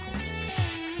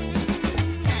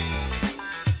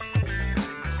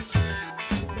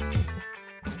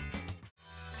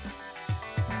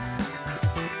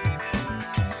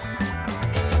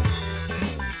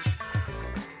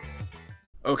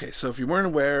 Okay, so if you weren't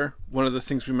aware, one of the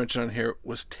things we mentioned on here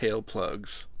was tail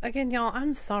plugs. Again, y'all,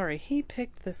 I'm sorry. He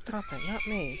picked this topic, not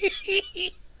me.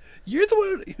 You're the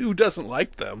one who doesn't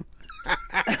like them.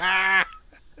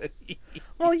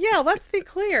 Well, yeah, let's be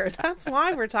clear. That's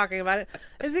why we're talking about it.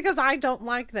 Is because I don't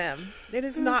like them. It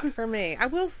is not for me. I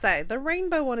will say, the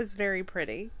rainbow one is very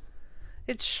pretty.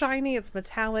 It's shiny, it's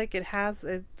metallic, it has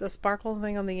the sparkle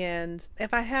thing on the end.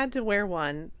 If I had to wear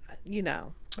one, you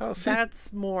know, Oh, see?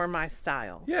 that's more my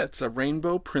style. Yeah, it's a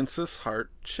rainbow princess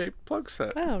heart-shaped plug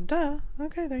set. Oh, duh.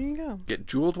 Okay, there you go. Get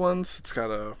jeweled ones. It's got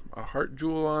a heart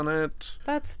jewel on it.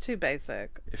 That's too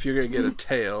basic. If you're gonna get a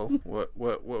tail, what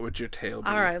would your tail be?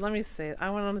 All right, let me see. I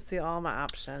want to see all my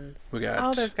options. We got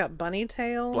Oh, they've got bunny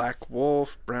tails. Black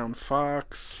wolf, brown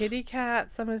fox, Kitty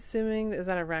cats, I'm assuming. Is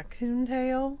that a raccoon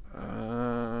tail?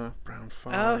 brown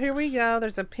fox. Oh, here we go.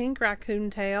 There's a pink raccoon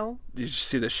tail. Did you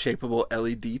see the shapeable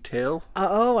LED tail?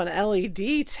 Oh, an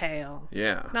LED tail.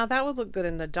 Yeah. Now that would look good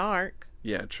in the dark.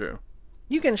 Yeah, true.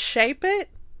 You can shape it.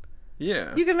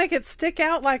 Yeah. You can make it stick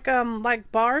out like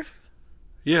barf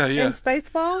Yeah, yeah. in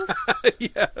Spaceballs.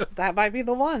 Yeah. That might be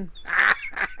the one.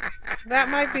 That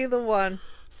might be the one.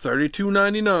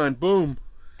 $32.99. Boom.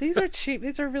 These are cheap.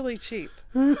 These are really cheap.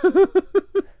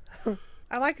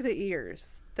 I like the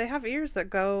ears. They have ears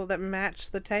that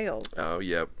match the tails. Oh,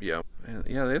 yep. And,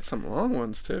 yeah, they had some long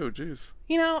ones too. Jeez.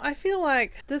 You know, I feel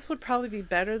like this would probably be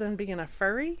better than being a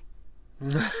furry.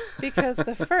 Because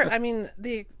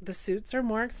the suits are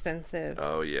more expensive.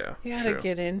 Oh, yeah. You gotta true.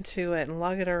 get into it and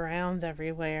lug it around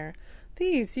everywhere.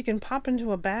 These, you can pop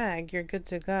into a bag, you're good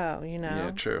to go, you know?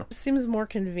 Yeah, true. It seems more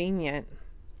convenient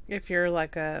if you're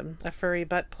like a furry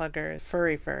butt plugger.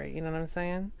 Furry, you know what I'm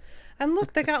saying? And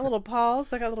look, they got little paws,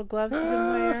 they got little gloves you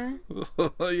can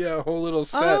wear. Yeah, a whole little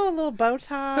set. Oh, a little bow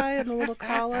tie and a little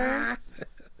collar.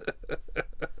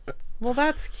 Well,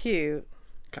 that's cute.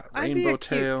 Got I'd be rainbow a cute-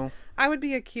 tail. I would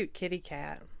be a cute kitty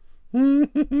cat.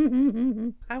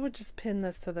 I would just pin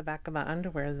this to the back of my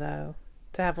underwear, though,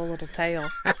 to have a little tail.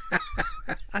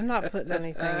 I'm not putting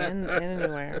anything in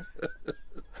anywhere.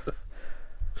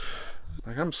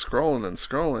 Like, I'm scrolling and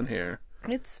scrolling here.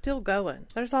 It's still going.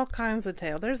 There's all kinds of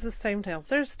tails. There's the same tails.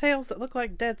 There's tails that look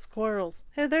like dead squirrels.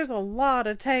 Hey, there's a lot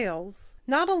of tails.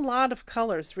 Not a lot of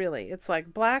colors, really. It's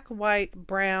like black, white,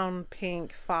 brown,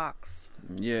 pink, fox.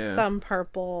 Yeah. Some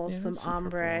purple, Yeah, some some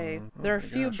ombre. purple. Oh There are a my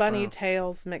few gosh, bunny wow.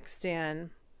 tails mixed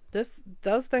in.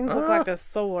 Those things look like a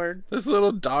sword. There's a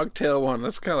little dog tail one.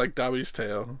 That's kind of like Dobby's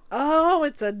tail. Oh,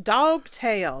 it's a dog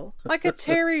tail. Like a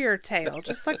terrier tail.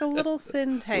 Just like a little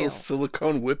thin tail. Little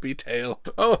silicone whippy tail.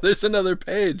 Oh, there's another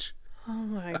page. Oh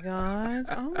my god.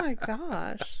 Oh my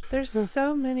gosh. There's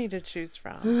so many to choose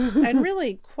from. And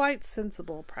really quite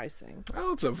sensible pricing.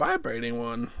 Oh, it's a vibrating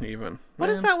one, even. What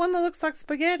is that one that looks like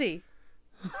spaghetti?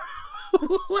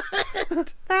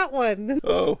 What? That one.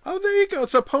 Oh, there you go.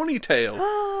 It's a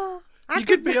ponytail. You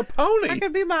could be a pony. I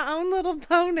could be my own little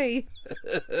pony.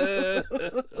 You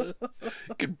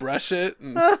could brush it.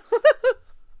 And... I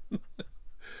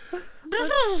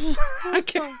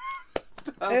can't.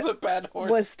 That was a bad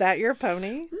horse. Was that your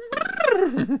pony?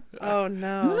 Oh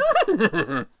no.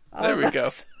 There we go.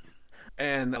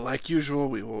 And like usual,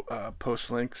 we will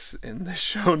post links in the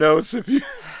show notes if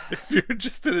you're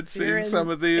interested in seeing some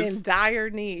of these. In dire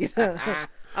need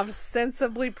of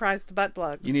sensibly priced butt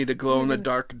plugs. You need a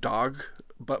glow-in-the-dark dog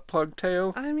butt plug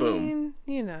tail? I mean,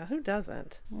 you know, who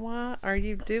doesn't? Why are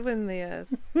you doing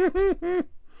this?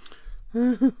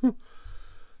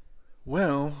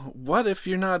 Well, what if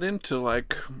you're not into,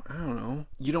 like, I don't know,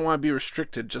 you don't want to be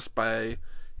restricted just by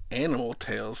animal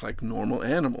tails, like normal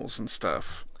animals and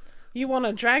stuff. You want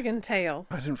a dragon tail?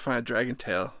 I didn't find a dragon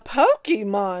tail.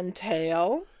 Pokemon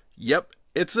tail? Yep,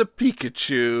 it's a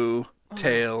Pikachu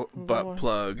tail butt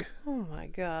plug. Oh my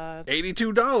god.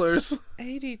 $82.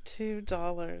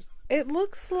 $82. It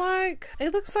looks like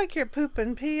you're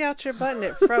pooping pee out your butt and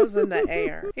it froze in the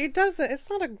air. It's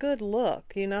not a good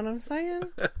look, you know what I'm saying?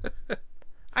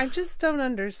 I just don't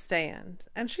understand.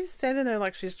 And she's standing there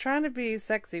like she's trying to be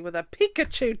sexy with a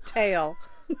Pikachu tail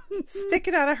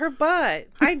sticking out of her butt.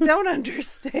 I don't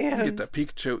understand. You get the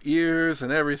Pikachu ears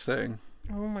and everything.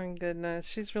 Oh my goodness.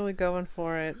 She's really going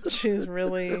for it. She's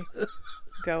really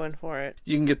going for it.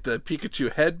 You can get the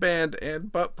Pikachu headband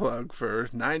and butt plug for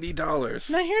 $90.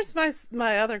 Now here's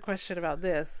my other question about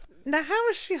this. Now how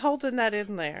is she holding that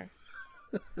in there?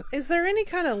 Is there any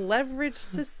kind of leverage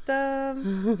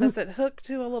system? Does it hook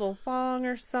to a little thong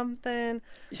or something?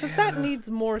 Because that needs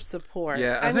more support.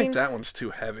 Yeah, I think that one's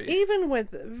too heavy. Even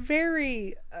with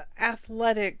very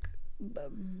athletic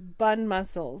bun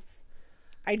muscles,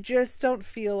 I just don't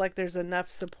feel like there's enough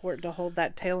support to hold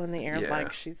that tail in the air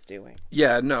like she's doing.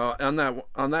 Yeah, no,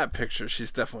 on that picture,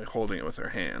 she's definitely holding it with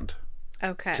her hand.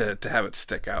 Okay. To have it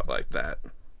stick out like that.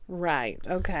 Right,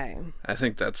 okay. I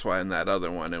think that's why in that other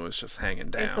one it was just hanging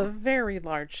down. It's a very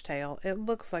large tail. It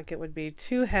looks like it would be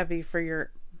too heavy for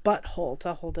your butthole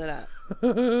to hold it up.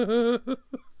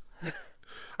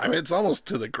 I mean, it's almost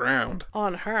to the ground.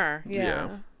 On her,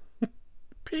 yeah.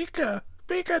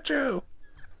 Pikachu!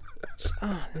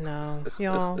 Oh no,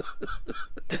 y'all.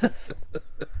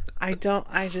 I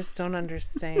just don't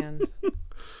understand.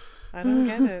 I don't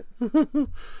get it.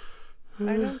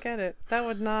 I don't get it. That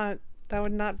would not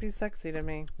be sexy to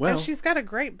me. Well, and she's got a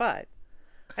great butt.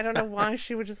 I don't know why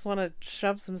she would just want to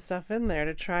shove some stuff in there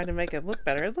to try to make it look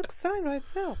better. It looks fine by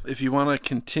itself. If you want to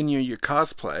continue your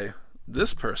cosplay,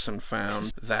 this person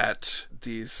found that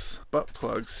these butt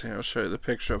plugs, I'll show you the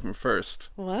picture of them first.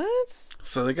 What?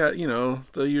 So they got,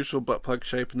 the usual butt plug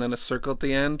shape and then a circle at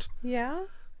the end. Yeah?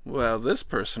 Well, this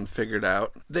person figured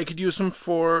out they could use them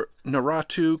for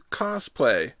Naruto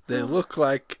cosplay. They look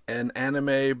like an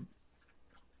anime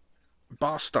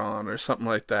Boston or something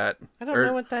like that. I don't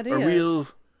know what that is. A real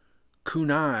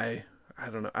kunai. I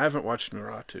don't know. I haven't watched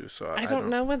Naruto, so I don't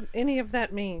know what any of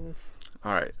that means.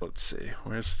 All right, let's see.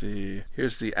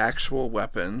 Here's the actual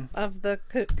weapon of the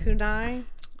kunai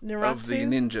Naruto? Of the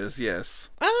ninjas, yes.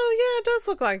 Oh yeah, it does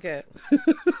look like it.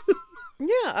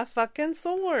 Yeah, a fucking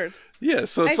sword. Yeah,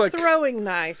 so it's like a throwing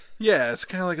knife. Yeah, it's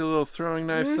kind of like a little throwing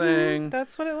knife thing.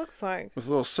 That's what it looks like. With a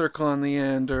little circle on the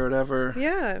end or whatever.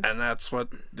 Yeah. And that's what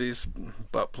these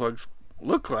butt plugs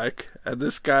look like. And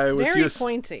this guy was very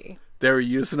pointy. They were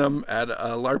using them at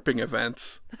LARPing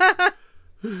events.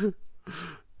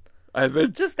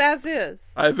 Just as is.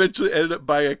 I eventually ended up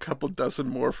buying a couple dozen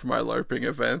more for my LARPing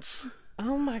events.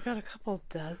 Oh my god, a couple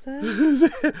dozen?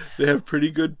 They have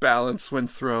pretty good balance when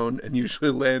thrown and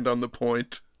usually land on the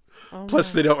point. Oh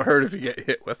Plus, they don't hurt if you get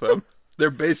hit with them.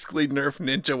 They're basically Nerf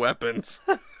ninja weapons.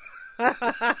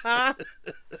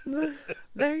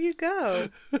 There you go.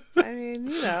 I mean,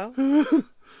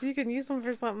 you can use them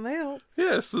for something else.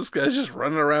 Yes, this guy's just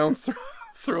running around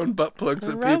throwing butt plugs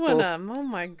at people. Throwing them. Oh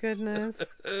my goodness.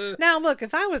 Now look,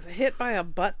 if I was hit by a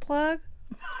butt plug,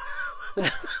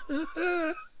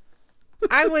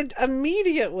 I would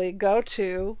immediately go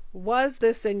to, was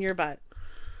this in your butt?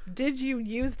 Did you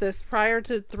use this prior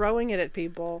to throwing it at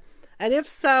people? And if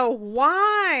so,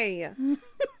 why?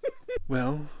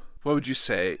 Well, What would you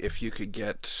say if you could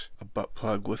get a butt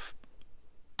plug with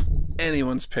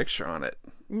anyone's picture on it?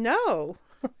 No.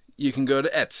 You can go to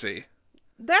Etsy.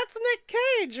 That's Nick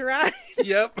Cage, right?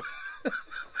 Yep.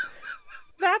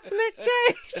 That's Nick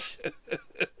Cage.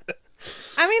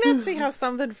 I mean, Etsy has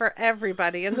something for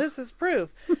everybody, and this is proof.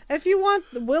 If you want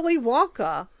Willy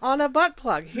Wonka on a butt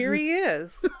plug, here he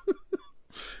is.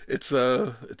 It's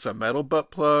a metal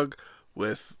butt plug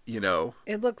with,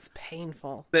 It looks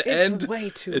painful. the It's end. way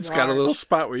too It's large. got a little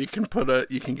spot where you can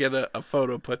get a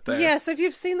photo put there. Yes, if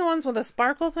you've seen the ones with a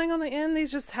sparkle thing on the end,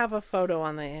 these just have a photo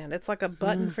on the end. It's like a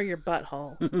button for your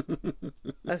butthole,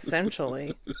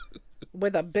 essentially,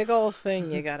 with a big old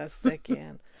thing you gotta stick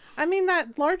in. I mean,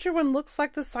 that larger one looks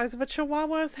like the size of a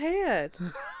chihuahua's head.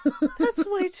 That's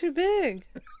way too big.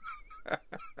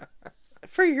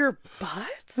 For your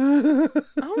butt?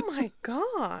 Oh my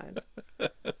God.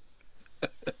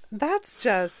 That's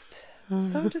just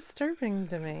so disturbing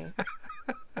to me.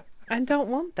 I don't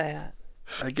want that.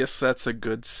 I guess that's a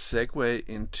good segue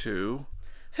into...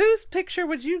 Whose picture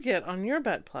would you get on your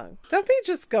butt plug? Don't be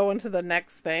just going to the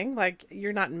next thing. Like,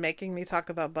 you're not making me talk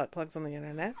about butt plugs on the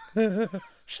internet.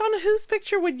 Shauna, whose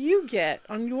picture would you get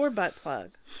on your butt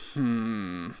plug? I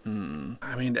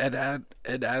mean, Ed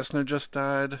Asner just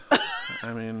died.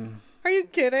 I mean... Are you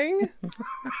kidding?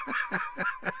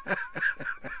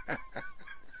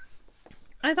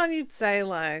 I thought you'd say,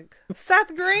 like,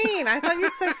 Seth Green. I thought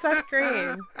you'd say Seth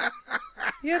Green.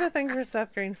 You had a thing for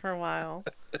Seth Green for a while.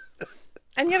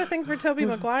 And you had a thing for Tobey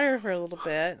Maguire for a little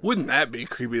bit. Wouldn't that be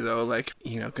creepy, though? Like,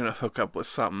 gonna hook up with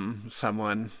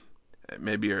someone,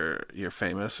 maybe you're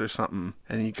famous or something,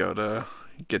 and you go to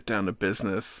get down to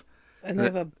business. And they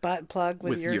have a butt plug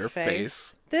with your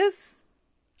face. This,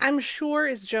 I'm sure,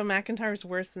 is Joe McIntyre's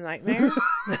worst nightmare.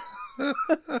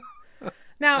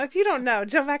 Now, if you don't know,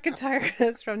 Joe McIntyre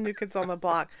is from New Kids on the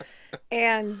Block.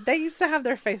 And they used to have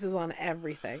their faces on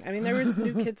everything. I mean, there was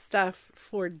New Kids stuff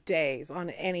for days on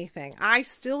anything. I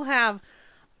still have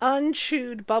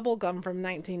unchewed bubble gum from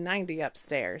 1990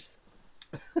 upstairs.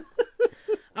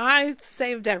 I've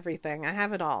saved everything. I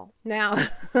have it all. Now,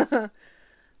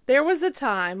 there was a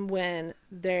time when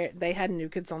they had New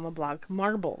Kids on the Block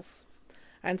marbles.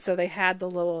 And so they had the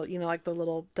little, like the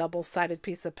little double-sided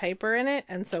piece of paper in it.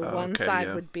 And so one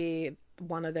side would be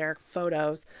one of their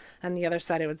photos, and the other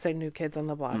side it would say New Kids on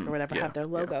the Block or whatever, have their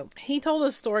logo. Yeah. He told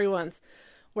a story once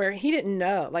where he didn't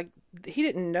know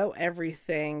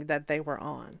everything that they were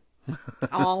on.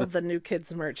 All the New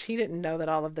Kids merch. He didn't know that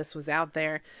all of this was out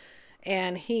there.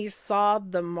 And he saw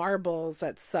the marbles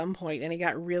at some point, and he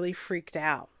got really freaked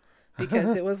out.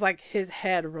 Because it was like his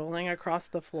head rolling across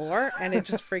the floor, and it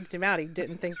just freaked him out. He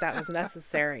didn't think that was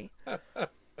necessary.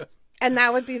 And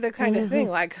that would be the kind of thing,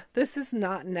 like, this is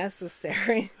not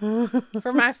necessary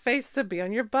for my face to be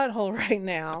on your butthole right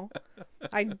now.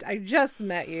 I just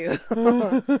met you.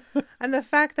 And the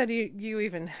fact that you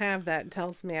even have that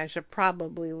tells me I should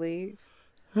probably leave.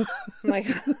 Like,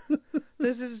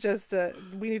 this is just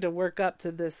we need to work up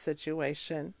to this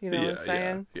situation. You know what I'm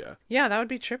saying? Yeah, that would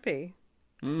be trippy.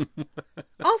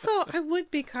 Also, I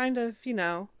would be kind of,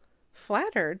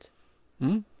 flattered.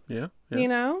 Yeah.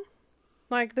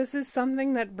 Like, this is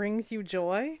something that brings you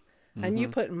joy, and you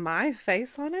put my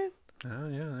face on it. Oh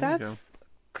yeah, that's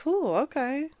cool.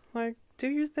 Okay, like, do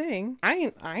your thing. I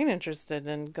ain't interested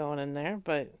in going in there,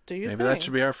 but do your thing. Maybe that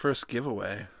should be our first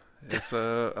giveaway. It's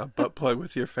a butt plug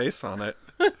with your face on it.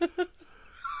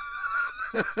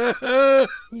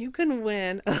 You can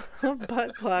win a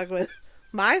butt plug with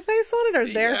my face on it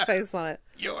or their face on it?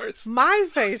 Yours. My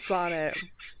face on it.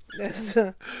 It's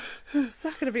not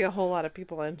going to be a whole lot of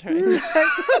people entering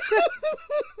that.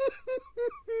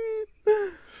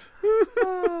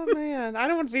 Oh, man. I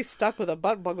don't want to be stuck with a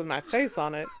butt plug with my face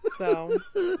on it. So.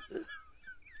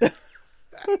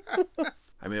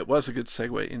 I mean, it was a good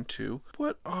segue into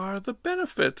what are the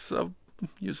benefits of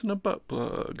using a butt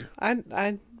plug.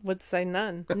 I would say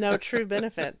none. No true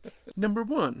benefits. Number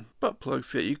 1, butt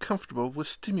plugs get you comfortable with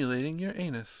stimulating your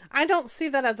anus. I don't see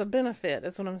that as a benefit,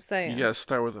 is what I'm saying. You gotta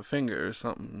start with a finger or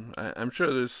something. I'm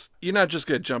sure you're not just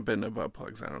gonna jump into butt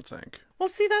plugs, I don't think. Well,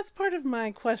 see, that's part of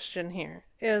my question here,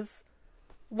 is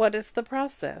what is the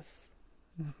process?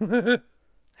 What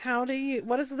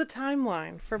is the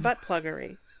timeline for butt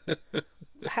pluggery?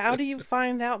 How do you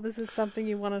find out this is something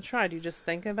you want to try? Do you just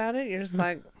think about it? You're just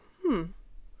like,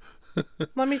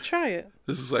 let me try it.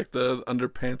 This is like the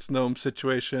underpants gnome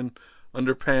situation.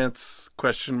 Underpants, ?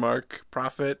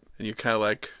 Profit. And you're kind of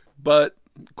like, butt, ?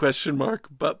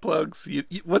 Butt plugs.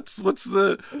 What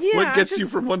gets you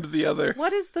from one to the other?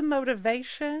 What is the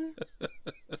motivation?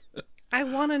 I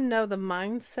want to know the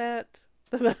mindset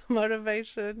the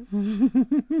motivation.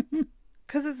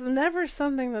 Because it's never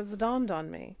something that's dawned on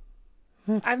me.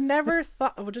 I've never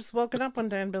just woken up one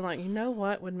day and been like, you know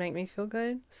what would make me feel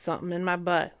good? Something in my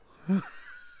butt.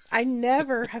 I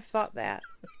never have thought that.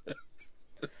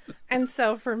 And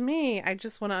so for me, I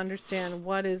just want to understand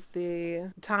what is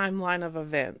the timeline of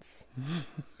events.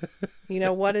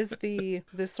 What is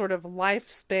this sort of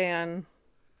lifespan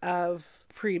of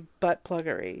pre-butt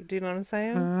pluggery? Do you know what I'm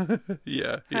saying?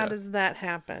 Yeah. How does that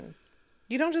happen?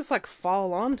 You don't just like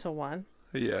fall onto one.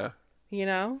 Yeah.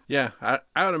 Yeah,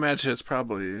 I would imagine it's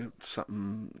probably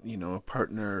something, a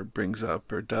partner brings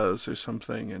up or does or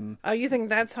something. And oh, you think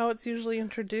that's how it's usually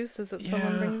introduced? Is that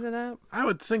someone brings it up? I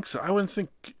would think so. I wouldn't think,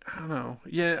 I don't know.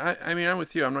 Yeah, I mean, I'm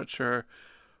with you. I'm not sure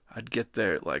I'd get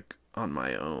there, like, on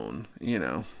my own,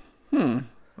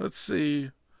 Let's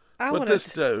see what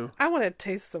this do. I want to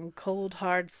taste some cold,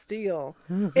 hard steel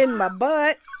in my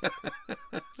butt.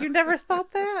 You never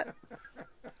thought that?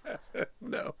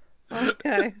 No.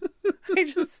 Okay.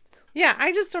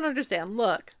 I just don't understand.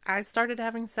 Look, I started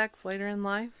having sex later in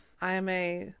life. I am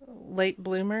a late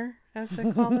bloomer, as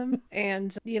they call them.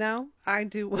 And, I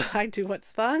do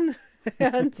what's fun.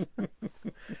 And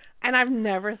I've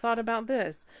never thought about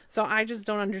this. So I just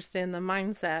don't understand the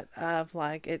mindset of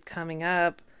like it coming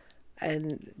up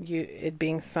and it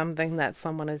being something that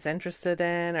someone is interested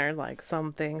in, or like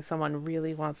something someone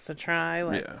really wants to try.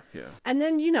 Like, yeah. And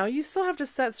then, you still have to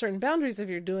set certain boundaries if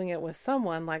you're doing it with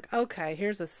someone. Like, okay,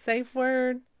 here's a safe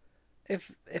word.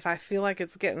 If I feel like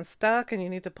it's getting stuck and you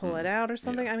need to pull it out or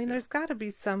something, there's got to be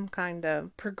some kind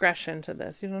of progression to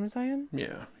this. You know what I'm saying?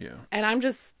 Yeah. And I'm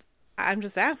just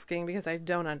asking because I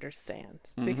don't understand.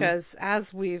 Mm-hmm. Because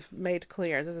as we've made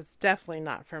clear, this is definitely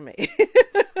not for me.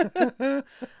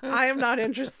 I am not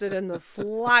interested in the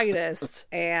slightest,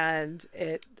 and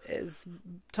it is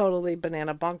totally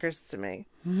banana bonkers to me.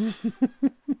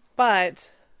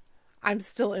 But I'm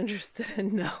still interested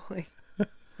in knowing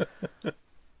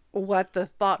what the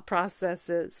thought process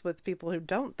is with people who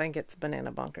don't think it's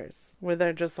banana bonkers, where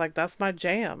they're just like, that's my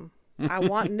jam. I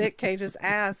want Nick Cage's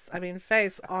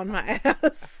face on my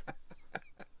ass.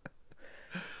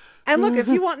 And look, if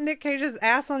you want Nick Cage's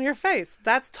ass on your face,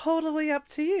 that's totally up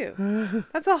to you.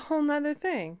 That's a whole nother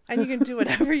thing. And you can do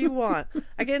whatever you want.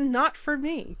 Again, not for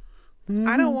me.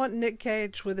 I don't want Nick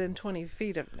Cage within 20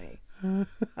 feet of me.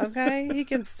 Okay? He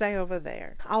can stay over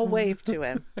there. I'll wave to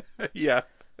him. Yeah.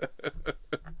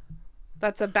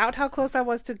 That's about how close I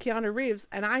was to Keanu Reeves,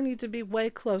 and I need to be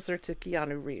way closer to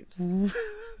Keanu Reeves.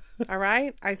 All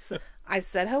right? I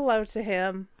said hello to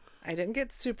him. I didn't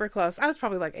get super close. I was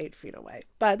probably like 8 feet away.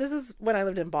 But this is when I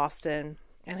lived in Boston,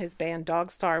 and his band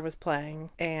Dog Star was playing,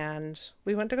 and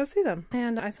we went to go see them.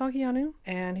 And I saw Keanu,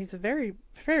 and he's a very,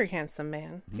 very handsome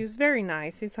man. He was very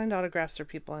nice. He signed autographs for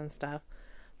people and stuff.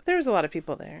 But there was a lot of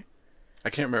people there. I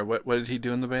can't remember. What did he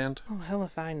do in the band? Oh, hell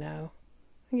if I know.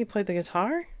 I think he played the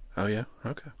guitar. Oh, yeah?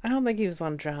 Okay. I don't think he was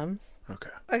on drums.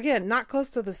 Okay. Again, not close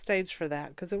to the stage for that,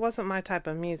 because it wasn't my type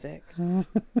of music.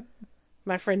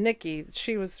 My friend Nikki,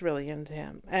 she was really into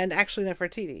him. And actually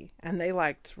Nefertiti. And they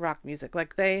liked rock music.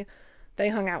 Like, they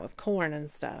hung out with Korn and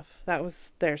stuff. That was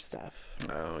their stuff.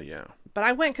 Oh, yeah. But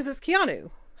I went because it's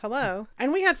Keanu. Hello.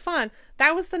 And we had fun.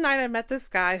 That was the night I met this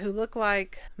guy who looked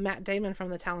like Matt Damon from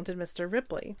The Talented Mr.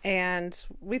 Ripley. And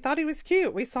we thought he was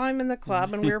cute. We saw him in the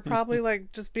club, and we were probably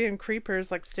like just being creepers,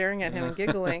 like staring at him and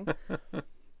giggling.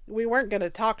 We weren't going to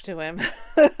talk to him.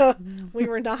 We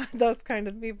were not those kind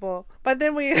of people. But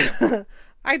then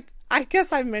I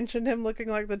guess I mentioned him looking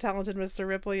like The Talented Mr.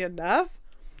 Ripley enough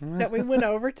that we went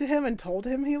over to him and told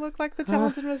him he looked like The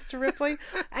Talented Mr. Ripley.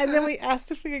 And then we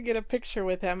asked if we could get a picture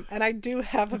with him. And I do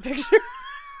have a picture.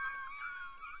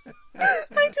 I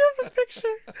do have a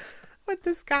picture with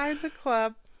this guy in the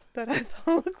club that I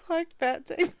thought looked like that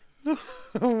day.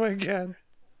 Oh my God.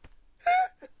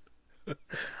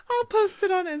 I'll post it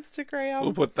on Instagram.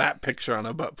 We'll put that picture on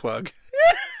a butt plug.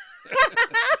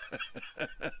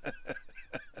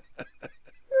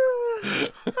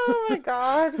 Oh my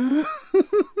God.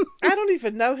 I don't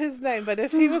even know his name, but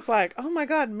if he was like, oh my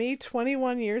God, me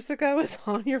 21 years ago is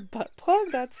on your butt plug,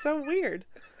 that's so weird.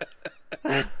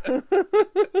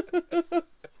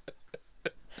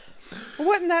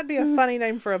 Wouldn't that be a funny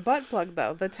name for a butt plug,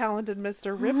 though? The Talented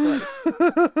Mr. Ripley.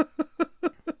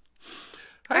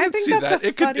 I can think see that's that. a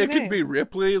It could funny name. be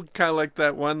Ripley, kind of like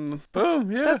that one.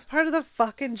 Boom, yeah. That's part of the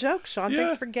fucking joke, Sean. Yeah.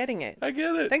 Thanks for getting it. I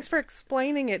get it. Thanks for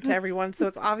explaining it to everyone, so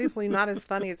it's obviously not as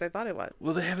funny as I thought it was.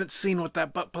 Well, they haven't seen what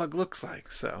that butt plug looks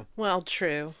like, so. Well,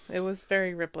 true. It was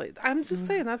very Ripley. I'm just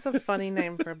saying that's a funny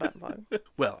name for a butt plug.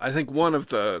 Well, I think one of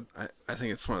the, I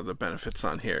think it's one of the benefits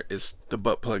on here is the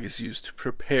butt plug is used to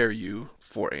prepare you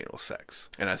for anal sex.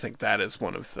 And I think that is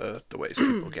one of the ways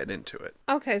people get into it.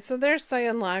 Okay, so they're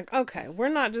saying like, okay, we're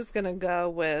not just going to go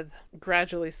with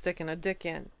gradually sticking a dick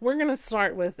in. We're going to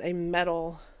start with a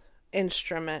metal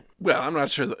instrument. Well, I'm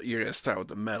not sure that you're going to start with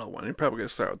the metal one. You're probably going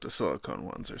to start with the silicone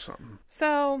ones or something.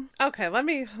 So, okay, let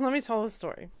me tell the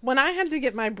story. When I had to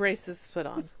get my braces put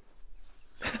on.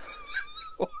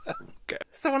 Okay.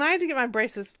 So when I had to get my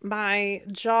braces, my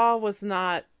jaw was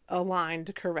not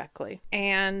aligned correctly.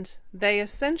 And they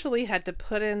essentially had to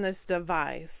put in this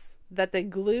device that they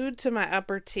glued to my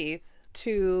upper teeth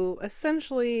to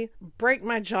essentially break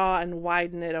my jaw and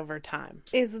widen it over time.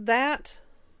 Is that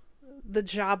the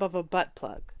job of a butt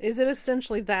plug? Is it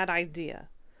essentially that idea?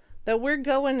 That we're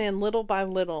going in little by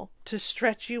little to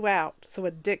stretch you out so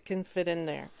a dick can fit in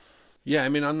there? Yeah, I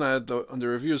mean, on the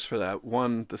reviews for that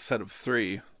one, the set of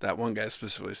 3, that one guy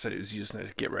specifically said he was using it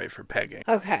to get ready for pegging.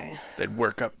 Okay. They'd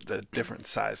work up the different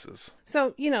sizes.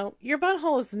 So, your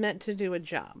butthole is meant to do a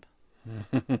job.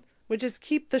 Which is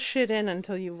keep the shit in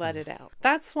until you let it out.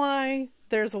 That's why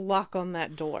there's a lock on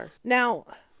that door. Now,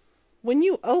 when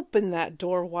you open that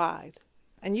door wide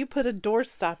and you put a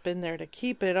doorstop in there to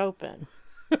keep it open,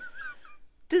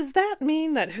 does that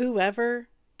mean that whoever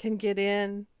can get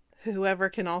in, whoever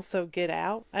can also get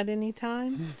out at any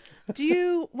time?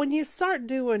 When you start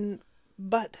doing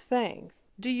butt things,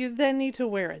 do you then need to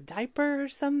wear a diaper or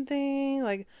something?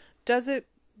 Like, does it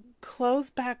close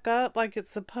back up like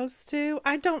it's supposed to?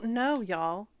 I don't know,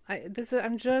 y'all. I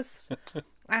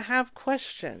have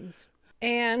questions.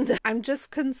 And I'm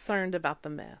just concerned about the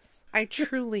mess. I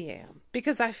truly am.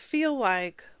 Because I feel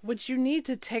like, would you need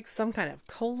to take some kind of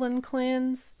colon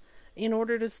cleanse in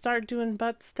order to start doing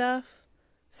butt stuff?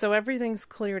 So everything's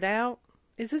cleared out?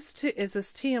 Is this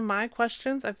TMI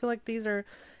questions? I feel like these are,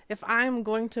 if I'm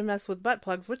going to mess with butt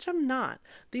plugs, which I'm not,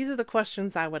 these are the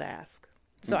questions I would ask.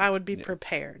 So I would be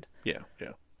prepared. Yeah.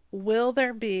 Will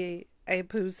there be a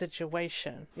poo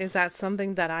situation? Is that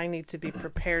something that I need to be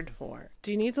prepared for?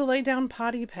 Do you need to lay down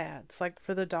potty pads like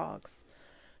for the dogs?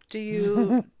 Do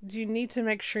you need to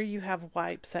make sure you have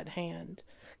wipes at hand?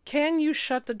 Can you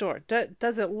shut the door?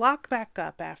 Does it lock back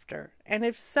up after? And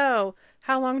if so,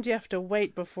 how long do you have to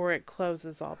wait before it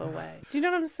closes all the way? Do you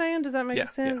know what I'm saying? Does that make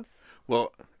sense? Yeah.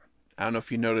 Well, I don't know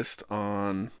if you noticed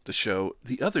on the show,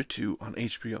 the other 2 on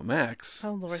HBO Max,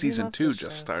 Oh, Lord, season 2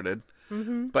 just started.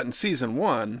 Mm-hmm. But in season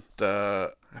 1, I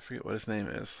forget what his name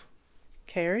is.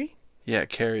 Carrie? Yeah,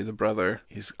 Carrie, the brother,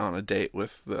 he's on a date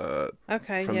with the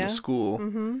school,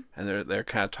 and they're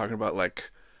kind of talking about like,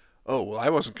 oh, well, I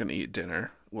wasn't going to eat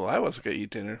dinner. Well, I wasn't going to eat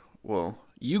dinner. Well,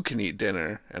 you can eat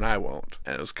dinner, and I won't.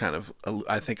 And it was kind of,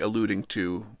 I think, alluding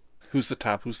to who's the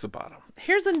top, who's the bottom.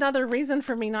 Here's another reason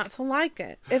for me not to like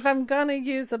it. If I'm going to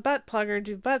use a butt plug or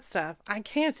do butt stuff, I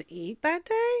can't eat that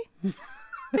day?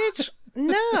 Bitch,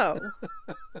 no.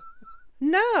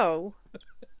 No.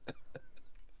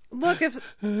 Look, if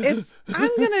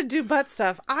I'm gonna do butt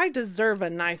stuff, I deserve a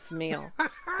nice meal.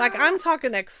 Like, I'm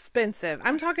talking expensive.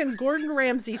 I'm talking Gordon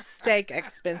Ramsay steak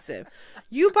expensive.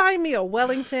 You buy me a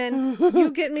Wellington,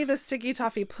 you get me the sticky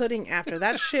toffee pudding after.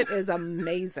 That shit is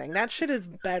amazing. That shit is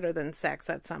better than sex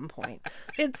at some point.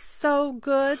 It's so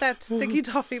good, that sticky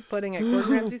toffee pudding at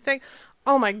Gordon Ramsay steak.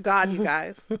 Oh my God, you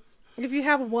guys. If you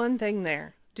have one thing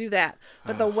there, do that.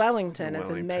 But the Wellington is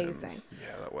amazing.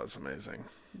 Yeah, that was amazing.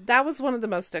 That was one of the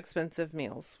most expensive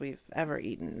meals we've ever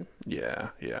eaten.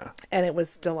 Yeah. And it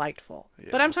was delightful. Yeah.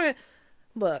 But I'm talking,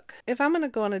 look, if I'm going to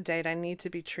go on a date, I need to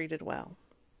be treated well.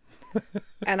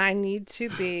 And I need to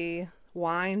be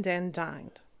wined and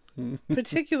dined.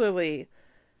 Particularly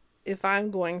if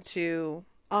I'm going to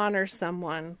honor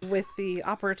someone with the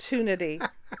opportunity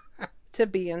to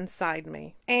be inside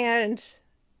me. And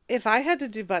if I had to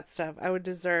do butt stuff, I would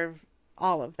deserve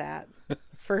all of that.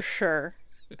 For sure.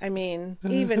 I mean,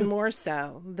 even more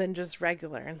so than just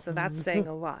regular. And so that's saying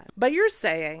a lot. But you're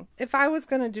saying, if I was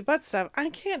going to do butt stuff, I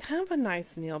can't have a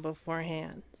nice meal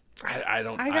beforehand. I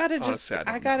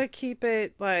gotta keep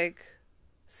it like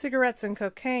cigarettes and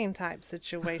cocaine type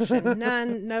situation.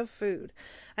 No food.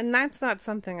 And that's not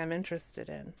something I'm interested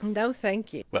in. No,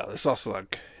 thank you. Well, it's also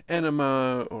like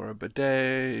enema or a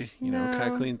bidet, you know,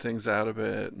 kind of clean things out a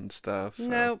bit and stuff. So.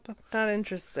 Nope, not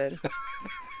interested.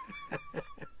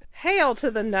 Hail to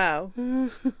the no.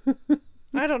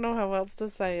 I don't know how else to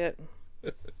say it.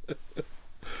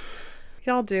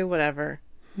 Y'all do whatever.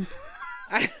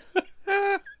 I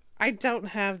I don't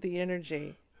have the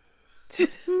energy.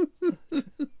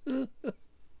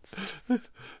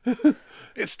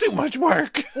 It's too much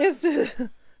work. It's just,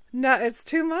 no, it's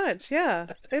too much. Yeah.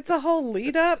 It's a whole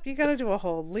lead up. You got to do a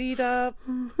whole lead up.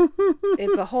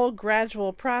 It's a whole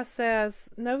gradual process.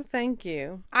 No, thank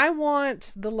you. I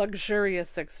want the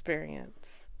luxurious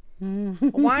experience.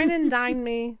 Wine and dine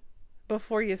me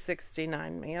before you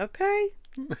 69 me, okay?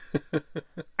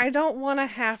 I don't want to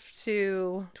have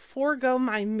to forego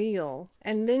my meal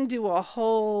and then do a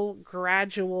whole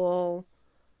gradual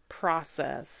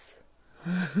process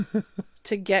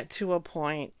to get to a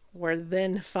point where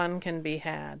then fun can be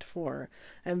had for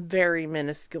a very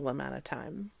minuscule amount of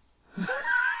time.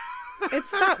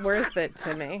 It's not worth it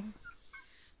to me.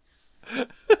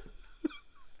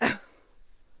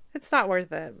 It's not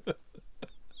worth it.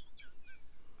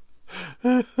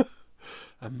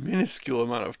 A minuscule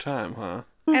amount of time, huh?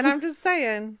 And I'm just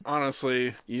saying.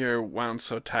 Honestly, you're wound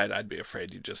so tight, I'd be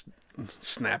afraid you'd just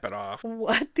snap it off.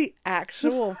 What the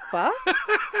actual fuck?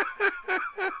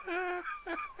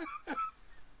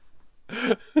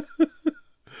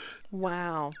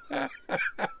 Wow.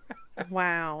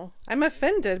 Wow. I'm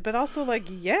offended, but also like,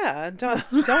 yeah, don't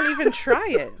even try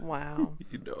it. Wow.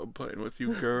 You know I'm playing with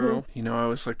you, girl. You know, I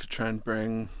always like to try and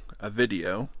bring a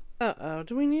video. Uh-oh,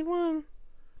 do we need one?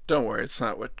 Don't worry, it's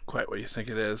not quite what you think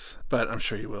it is, but I'm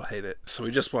sure you will hate it. So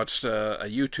we just watched a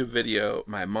YouTube video.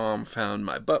 My mom found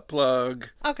my butt plug.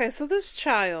 Okay, so this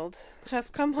child has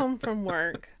come home from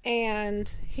work,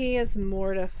 and he is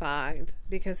mortified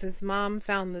because his mom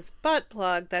found this butt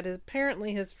plug that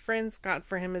apparently his friends got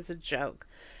for him as a joke.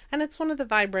 And it's one of the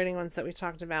vibrating ones that we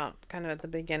talked about kind of at the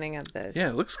beginning of this. Yeah,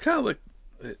 it looks kind of like...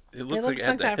 It looks like it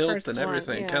had the hilt and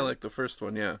everything, kind of like the first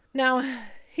one, yeah. Now,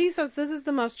 he says this is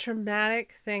the most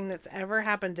traumatic thing that's ever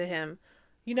happened to him.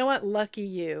 You know what? Lucky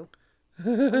you.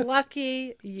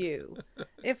 Lucky you.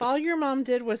 If all your mom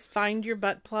did was find your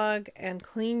butt plug and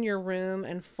clean your room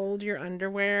and fold your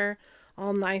underwear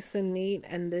all nice and neat,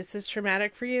 and this is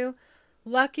traumatic for you,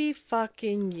 lucky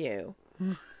fucking you.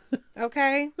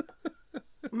 Okay?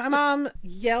 My mom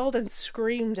yelled and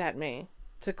screamed at me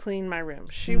to clean my room.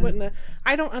 She wouldn't have...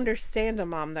 I don't understand a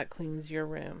mom that cleans your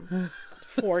room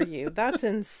for you. That's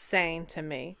insane to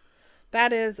me.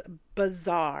 That is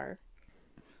bizarre.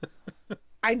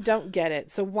 I don't get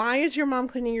it. So why is your mom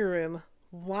cleaning your room?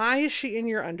 Why is she in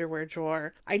your underwear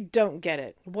drawer? I don't get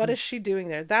it. What is she doing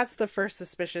there? That's the first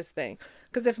suspicious thing.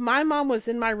 Because if my mom was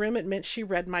in my room, it meant she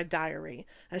read my diary.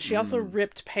 And she also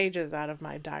ripped pages out of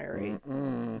my diary.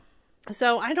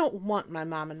 So I don't want my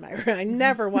mom in my room. I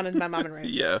never wanted my mom in my room.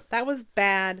 Yeah. That was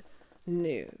bad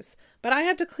news. But I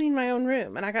had to clean my own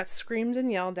room. And I got screamed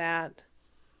and yelled at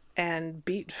and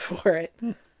beat for it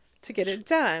to get it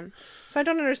done. So I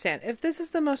don't understand. If this is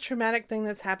the most traumatic thing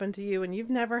that's happened to you and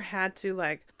you've never had to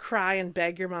like cry and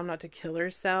beg your mom not to kill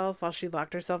herself while she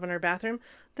locked herself in her bathroom,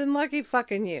 then lucky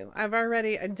fucking you. I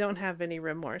don't have any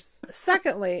remorse.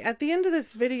 Secondly, at the end of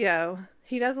this video,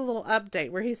 he does a little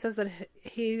update where he says that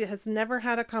he has never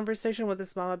had a conversation with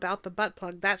his mom about the butt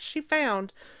plug that she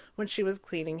found when she was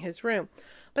cleaning his room.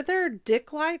 But there are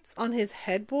dick lights on his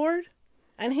headboard.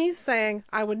 And he's saying,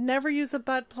 I would never use a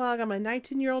butt plug. I'm a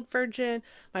 19-year-old virgin.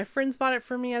 My friends bought it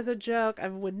for me as a joke. I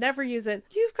would never use it.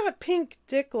 You've got pink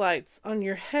dick lights on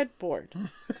your headboard.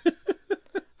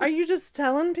 Are you just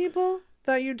telling people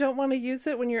that you don't want to use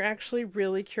it when you're actually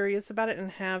really curious about it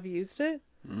and have used it?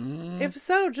 If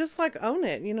so, just like own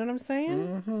it. You know what I'm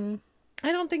saying?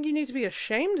 I don't think you need to be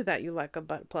ashamed that you like a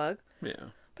butt plug. Yeah.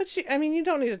 But you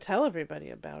don't need to tell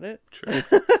everybody about it. True.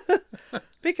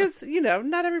 Because,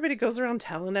 not everybody goes around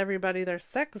telling everybody their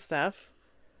sex stuff.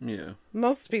 Yeah.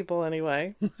 Most people,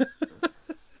 anyway.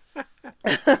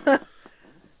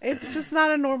 It's just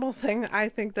not a normal thing, I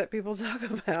think, that people talk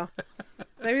about.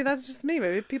 Maybe that's just me.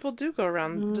 Maybe people do go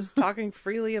around just talking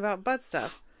freely about butt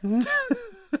stuff.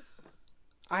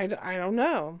 I don't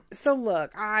know. So,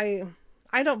 look,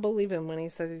 I don't believe him when he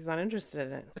says he's not interested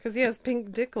in it. Because he has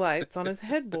pink dick lights on his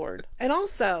headboard. And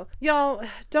also, y'all,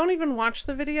 don't even watch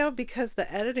the video because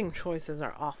the editing choices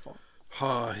are awful.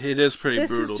 Oh, it is pretty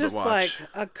brutal to watch. This is just like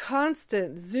a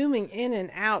constant zooming in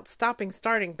and out, stopping,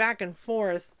 starting, back and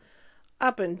forth,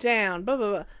 up and down, blah, blah,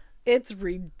 blah. It's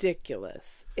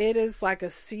ridiculous. It is like a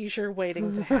seizure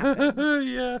waiting to happen.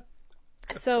 Yeah.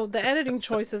 So the editing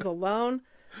choices alone,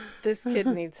 this kid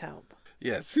needs help.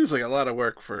 Yeah, it seems like a lot of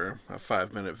work for a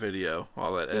 5-minute video,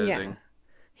 all that editing. Yeah.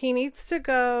 He needs to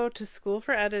go to school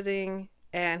for editing,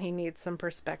 and he needs some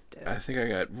perspective. I think I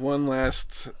got one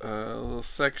last little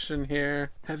section here.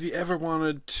 Have you ever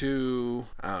wanted to,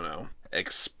 I don't know,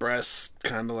 express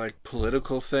kind of like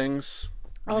political things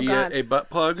Oh, via God. a butt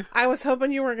plug. I was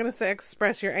hoping you were going to say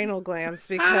express your anal glands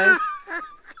because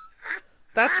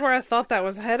that's where I thought that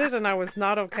was headed, and I was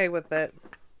not okay with it.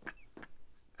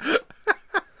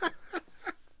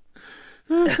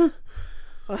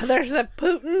 Well, there's a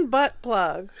Putin butt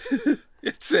plug.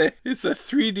 It's a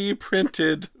 3D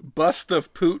printed bust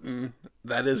of Putin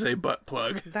that is a butt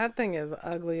plug. That thing is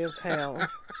ugly as hell.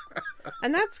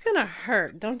 And that's going to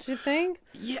hurt, don't you think?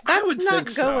 Yeah, that's I would not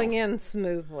think going so. in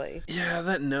smoothly. Yeah,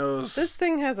 that nose. This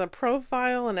thing has a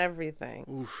profile and everything.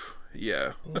 Oof.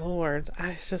 Yeah. Lord,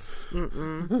 I just,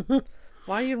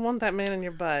 Why you'd want that man in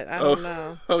your butt? I don't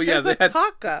know. Oh, yeah, There's a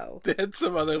taco. They had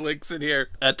some other links in here.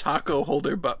 A taco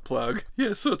holder butt plug.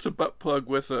 Yeah, so it's a butt plug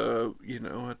with a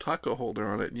taco holder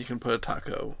on it, and you can put a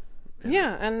taco.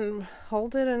 Yeah, and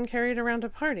hold it and carry it around a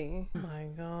party. Oh my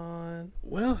God.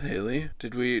 Well, Haley,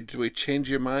 did we change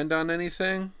your mind on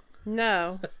anything?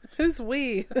 No. Who's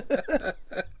we?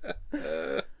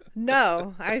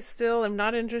 No, I still am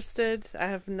not interested. I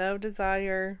have no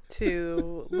desire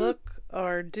to look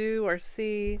or do or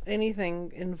see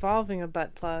anything involving a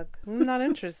butt plug. I'm not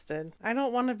interested. I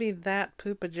don't want to be that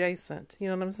poop adjacent. You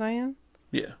know what I'm saying?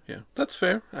 Yeah. That's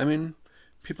fair. I mean,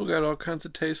 people got all kinds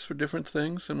of tastes for different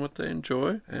things and what they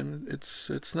enjoy, and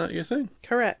it's not your thing.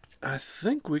 Correct. I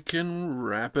think we can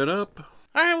wrap it up.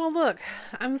 All right, well, look,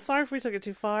 I'm sorry if we took it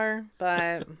too far,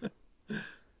 but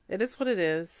it is what it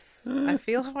is. I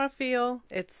feel how I feel.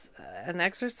 It's an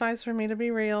exercise for me to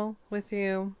be real with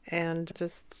you and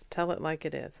just tell it like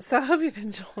it is. So I hope you've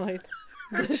enjoyed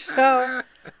the show.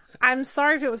 I'm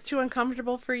sorry if it was too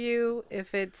uncomfortable for you.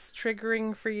 If it's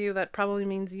triggering for you, that probably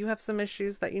means you have some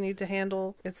issues that you need to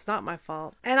handle. It's not my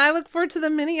fault. And I look forward to the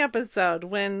mini episode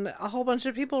when a whole bunch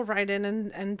of people write in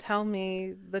and tell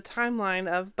me the timeline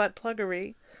of butt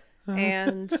pluggery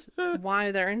and why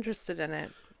they're interested in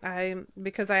it.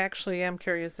 Because I actually am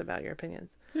curious about your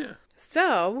opinions. Yeah.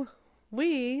 So,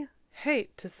 we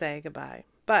hate to say goodbye,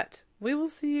 but we will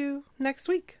see you next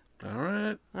week. All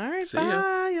right. All right, See bye,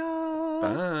 ya. y'all.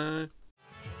 Bye.